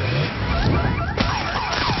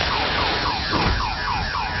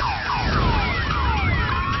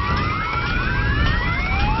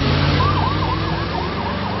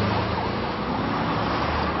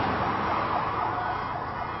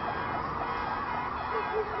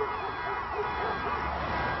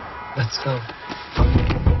 Let's go.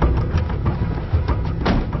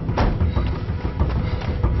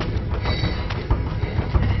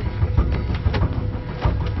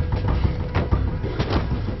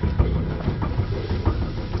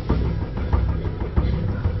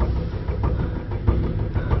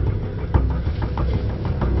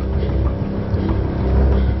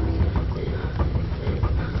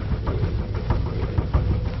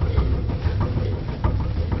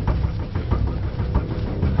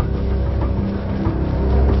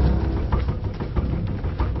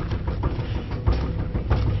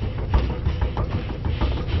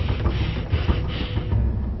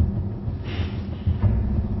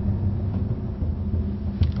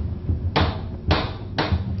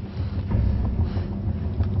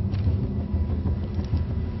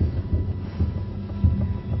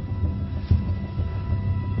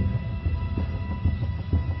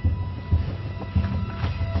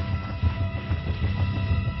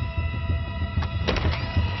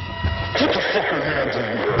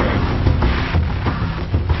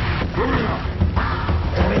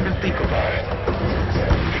 Don't even think about it.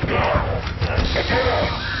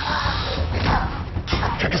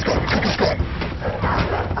 Check his gun, check his gun.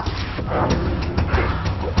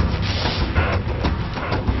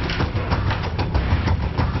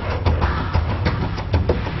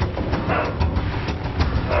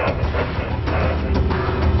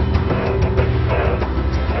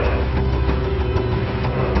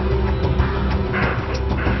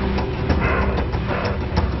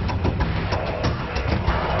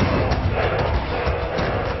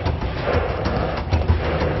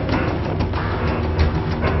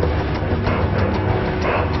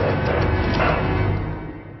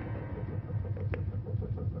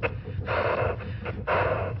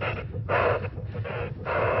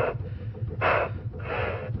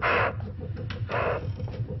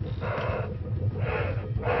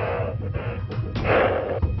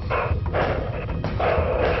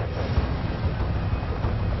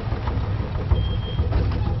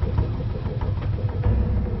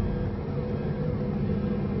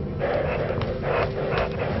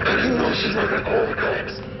 She's not gonna call the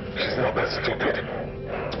cops. She's not that stupid.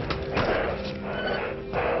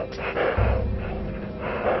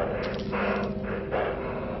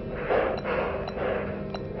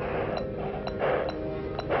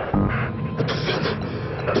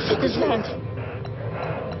 What the fuck is wrong?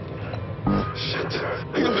 Shit.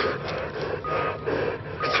 Hang on.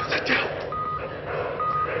 Put that down.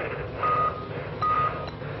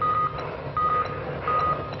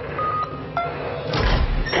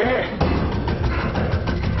 Come on.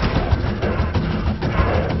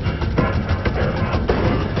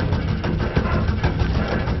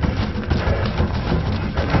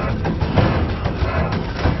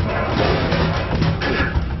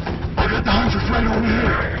 Right over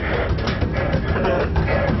here.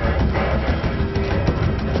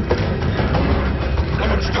 How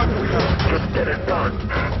much time do we have? Let's get it done.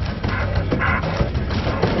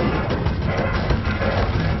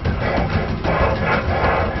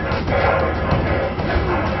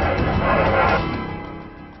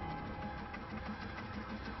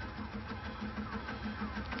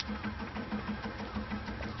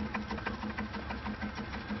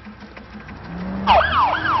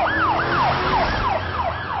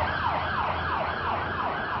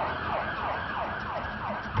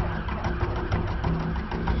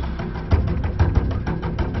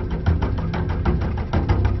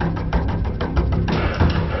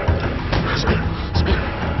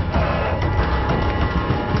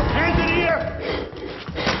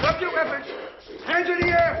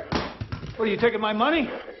 What, are you taking my money?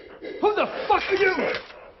 Who the fuck are you?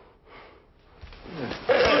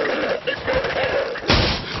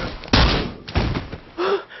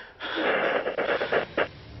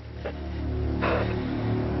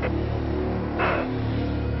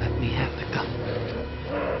 Let me have the gun.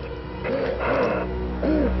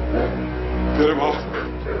 Get him off me.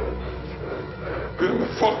 Get him the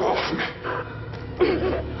fuck off me.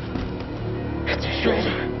 It's a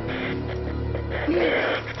shredder.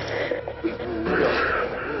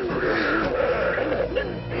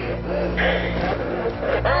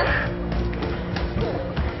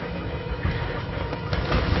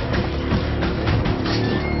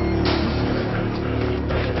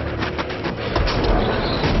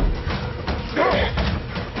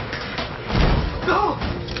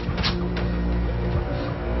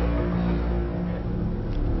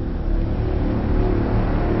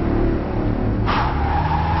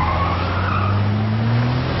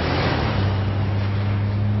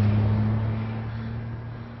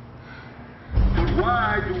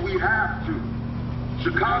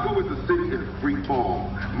 as the city is free fall.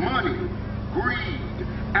 Money, greed,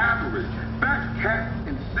 avarice, fat cats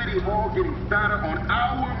in City Hall getting fatter on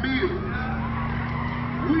our meals.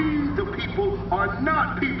 We, the people, are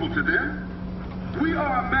not people to them. We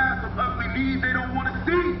are a mass of ugly needs they don't want to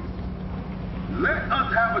see. Let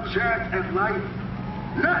us have a chance at life,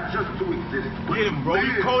 not just to exist, but Get him, bro.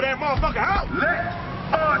 live. You call that motherfucker out. Let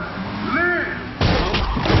us live.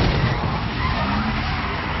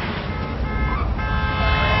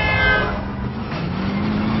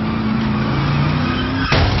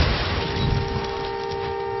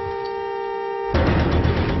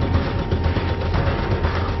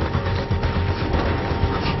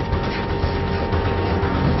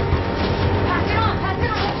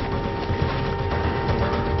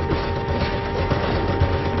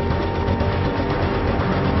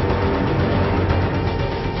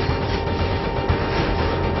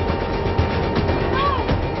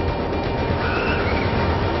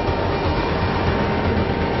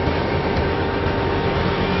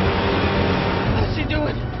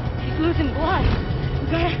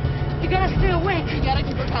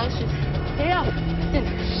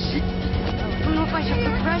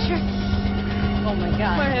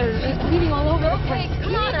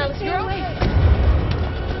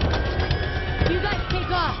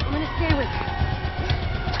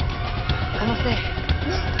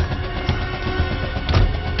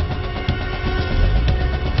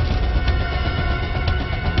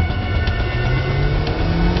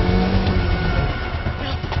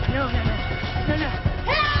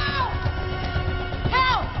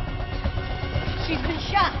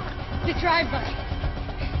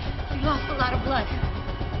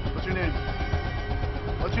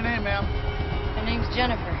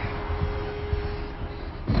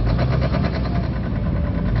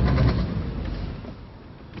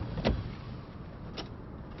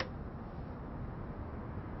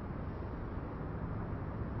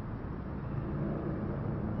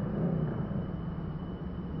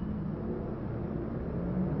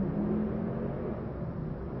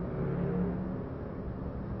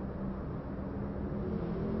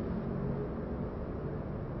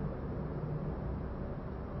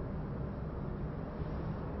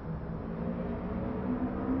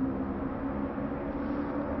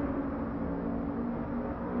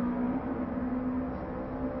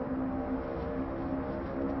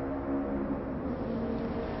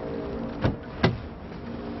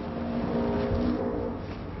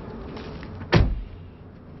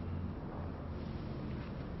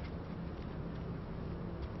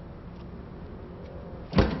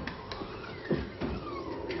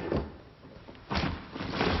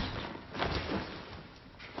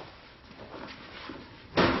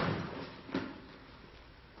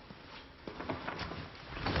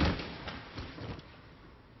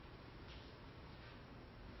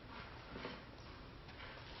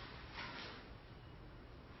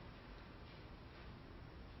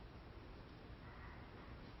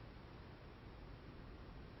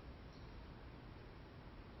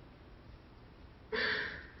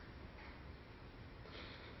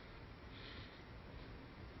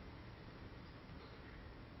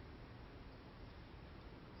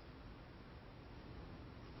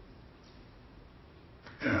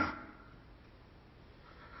 Yeah.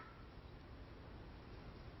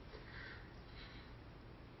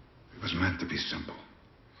 It was meant to be simple.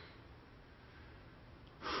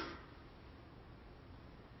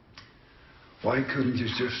 Why couldn't you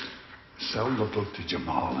just sell the book to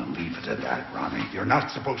Jamal and leave it at that, Ronnie? You're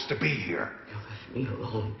not supposed to be here. You left me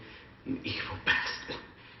alone, you evil bastard.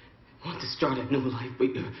 I want to start a new life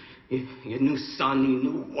with your new son,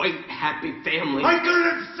 your new white, happy family. I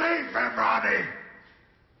couldn't save him, Ronnie!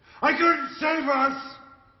 I couldn't save us!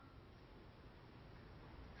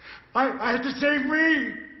 I had to save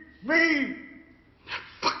me! Me!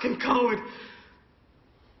 Fucking coward!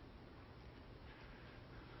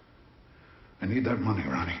 I need that money,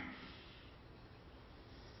 Ronnie.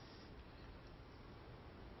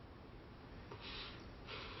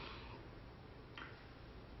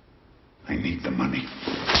 I need the money.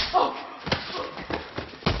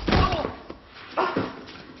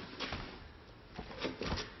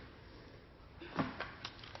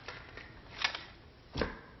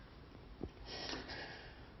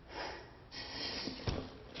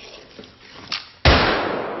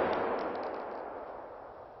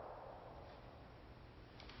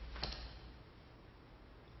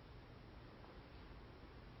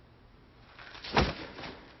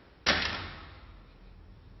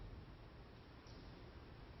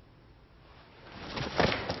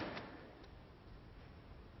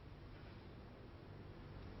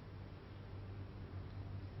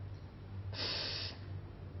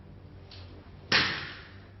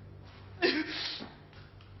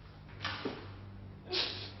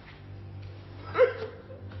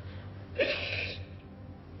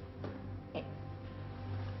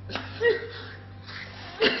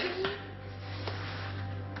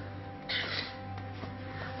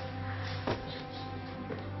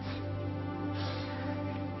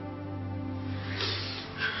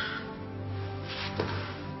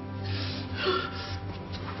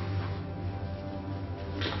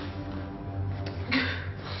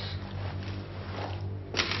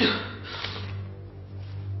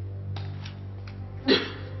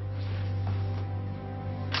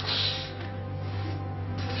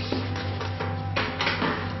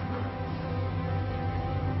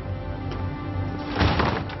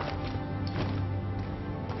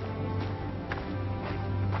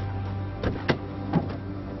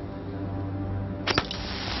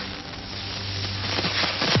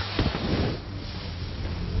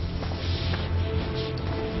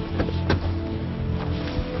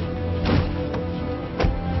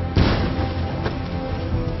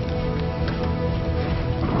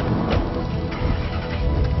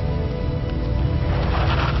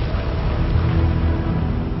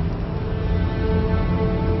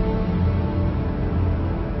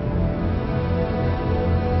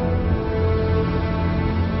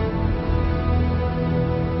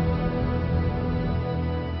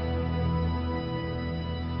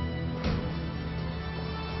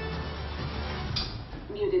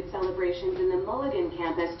 celebrations in the Mulligan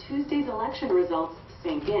camp as Tuesday's election results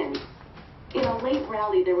sink in. In a late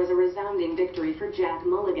rally, there was a resounding victory for Jack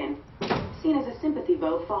Mulligan, seen as a sympathy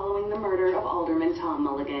vote following the murder of Alderman Tom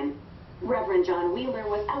Mulligan. Reverend John Wheeler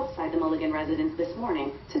was outside the Mulligan residence this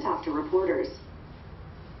morning to talk to reporters.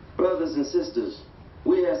 Brothers and sisters,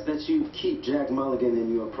 we ask that you keep Jack Mulligan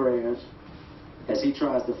in your prayers as he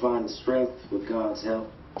tries to find the strength, with God's help,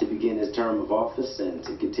 to begin his term of office and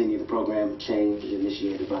to continue the program of change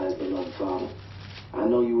initiated by his beloved father. I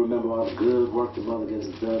know you remember all the good work the Mulligans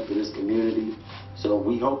have done for this community, so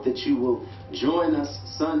we hope that you will join us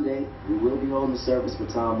Sunday. We will be holding a service for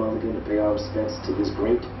Tom Mulligan to pay our respects to this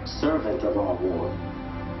great servant of our ward.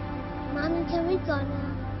 Mommy, can we go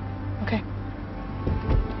now? Okay.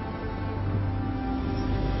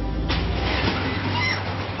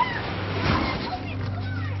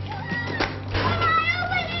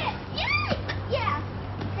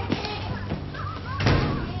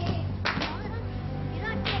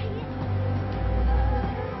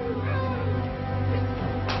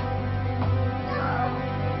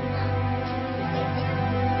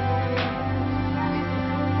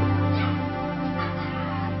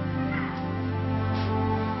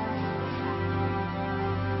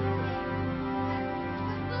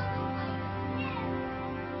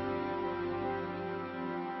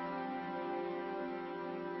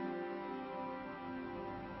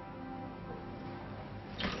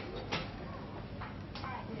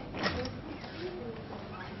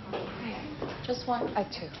 Just one?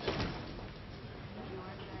 Two.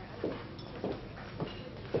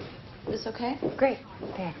 This okay? Great.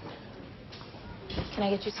 There. Can I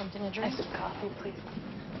get you something to drink? Iced coffee, please.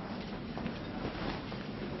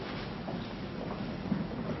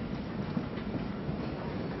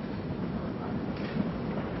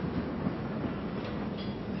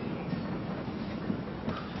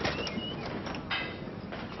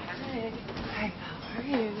 Hi, how are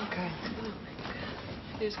you? Good.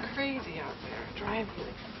 It is crazy out there, driving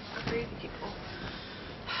like crazy people.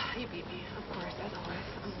 You beat me, of course, as always.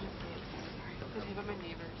 I'm just saying, sorry. Okay, but my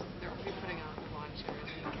neighbors, they're already putting out the lawn chairs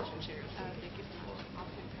and the kitchen chairs. Thank you so much. I'll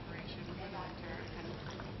take preparation for the winter. And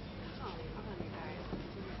oh, how about you guys?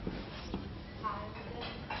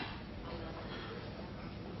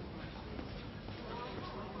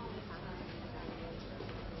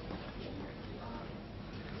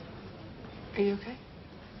 Are you okay?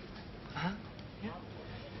 Huh? Yeah.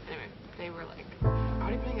 Anyway, they were like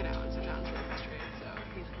already putting it out, so John's really frustrated, so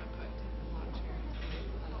he's gonna put the lawn chairs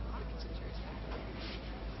and the kitchen chairs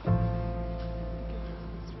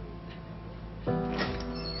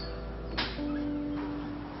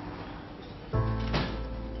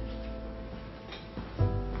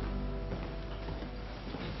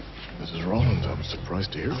Mrs. Rollins, I'm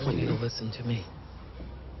surprised to hear I from want you you. to listen to me.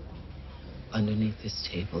 Underneath this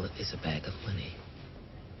table is a bag of money.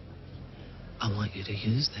 I want you to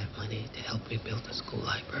use that money to help me build a school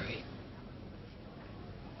library.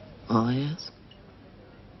 All I ask?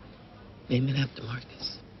 Name it after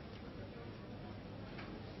Marcus.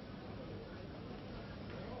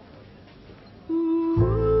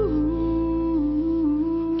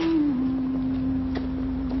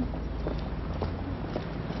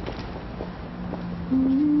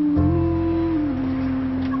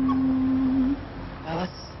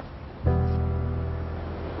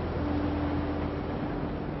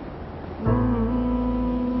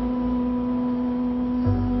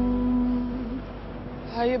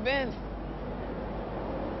 How you been?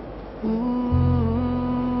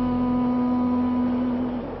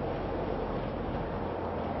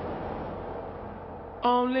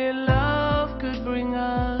 Only love could bring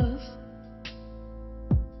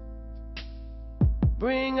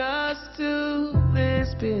us to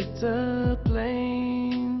this bitter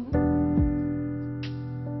plain.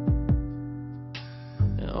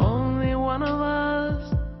 And only one of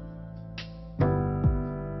us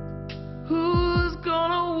who's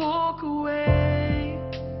gonna walk away.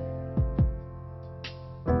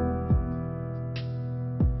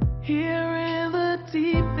 Here in the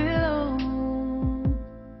deep below,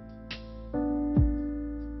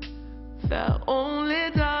 that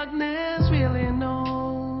only darkness really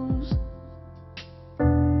knows.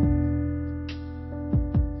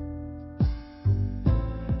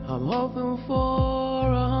 I'm hoping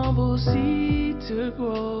for a humble seed to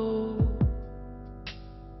grow.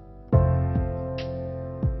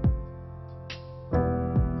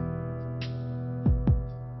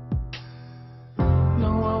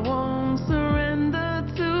 No, I won't surrender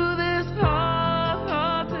to this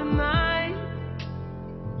heart tonight.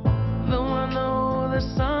 Though I know the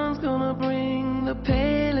sun's gonna bring the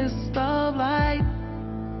palest of light,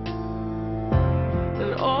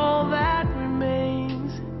 and all that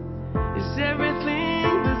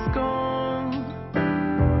everything that's gone.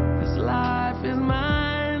 This life is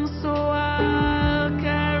mine, so I'll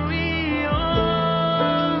carry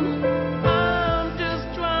on. I'm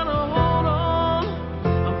just trying to hold on.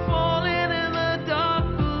 I'm falling in the dark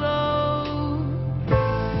below.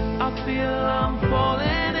 I feel I'm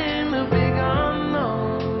falling in the big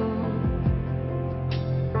unknown.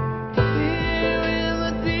 Here in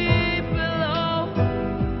the deep below,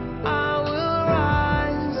 I will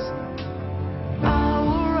rise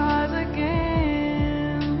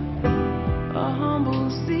again. A humble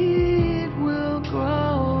seed will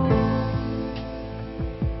grow.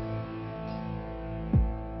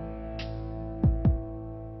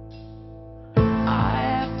 I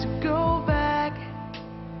have to go back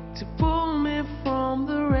to pull me from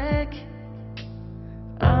the wreck.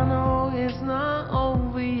 I know it's not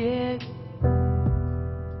over yet.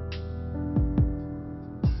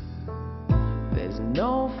 There's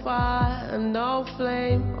no fire, no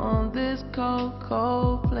flame on this cold,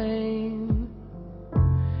 cold plain.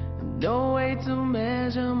 No way to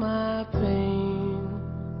measure my pain.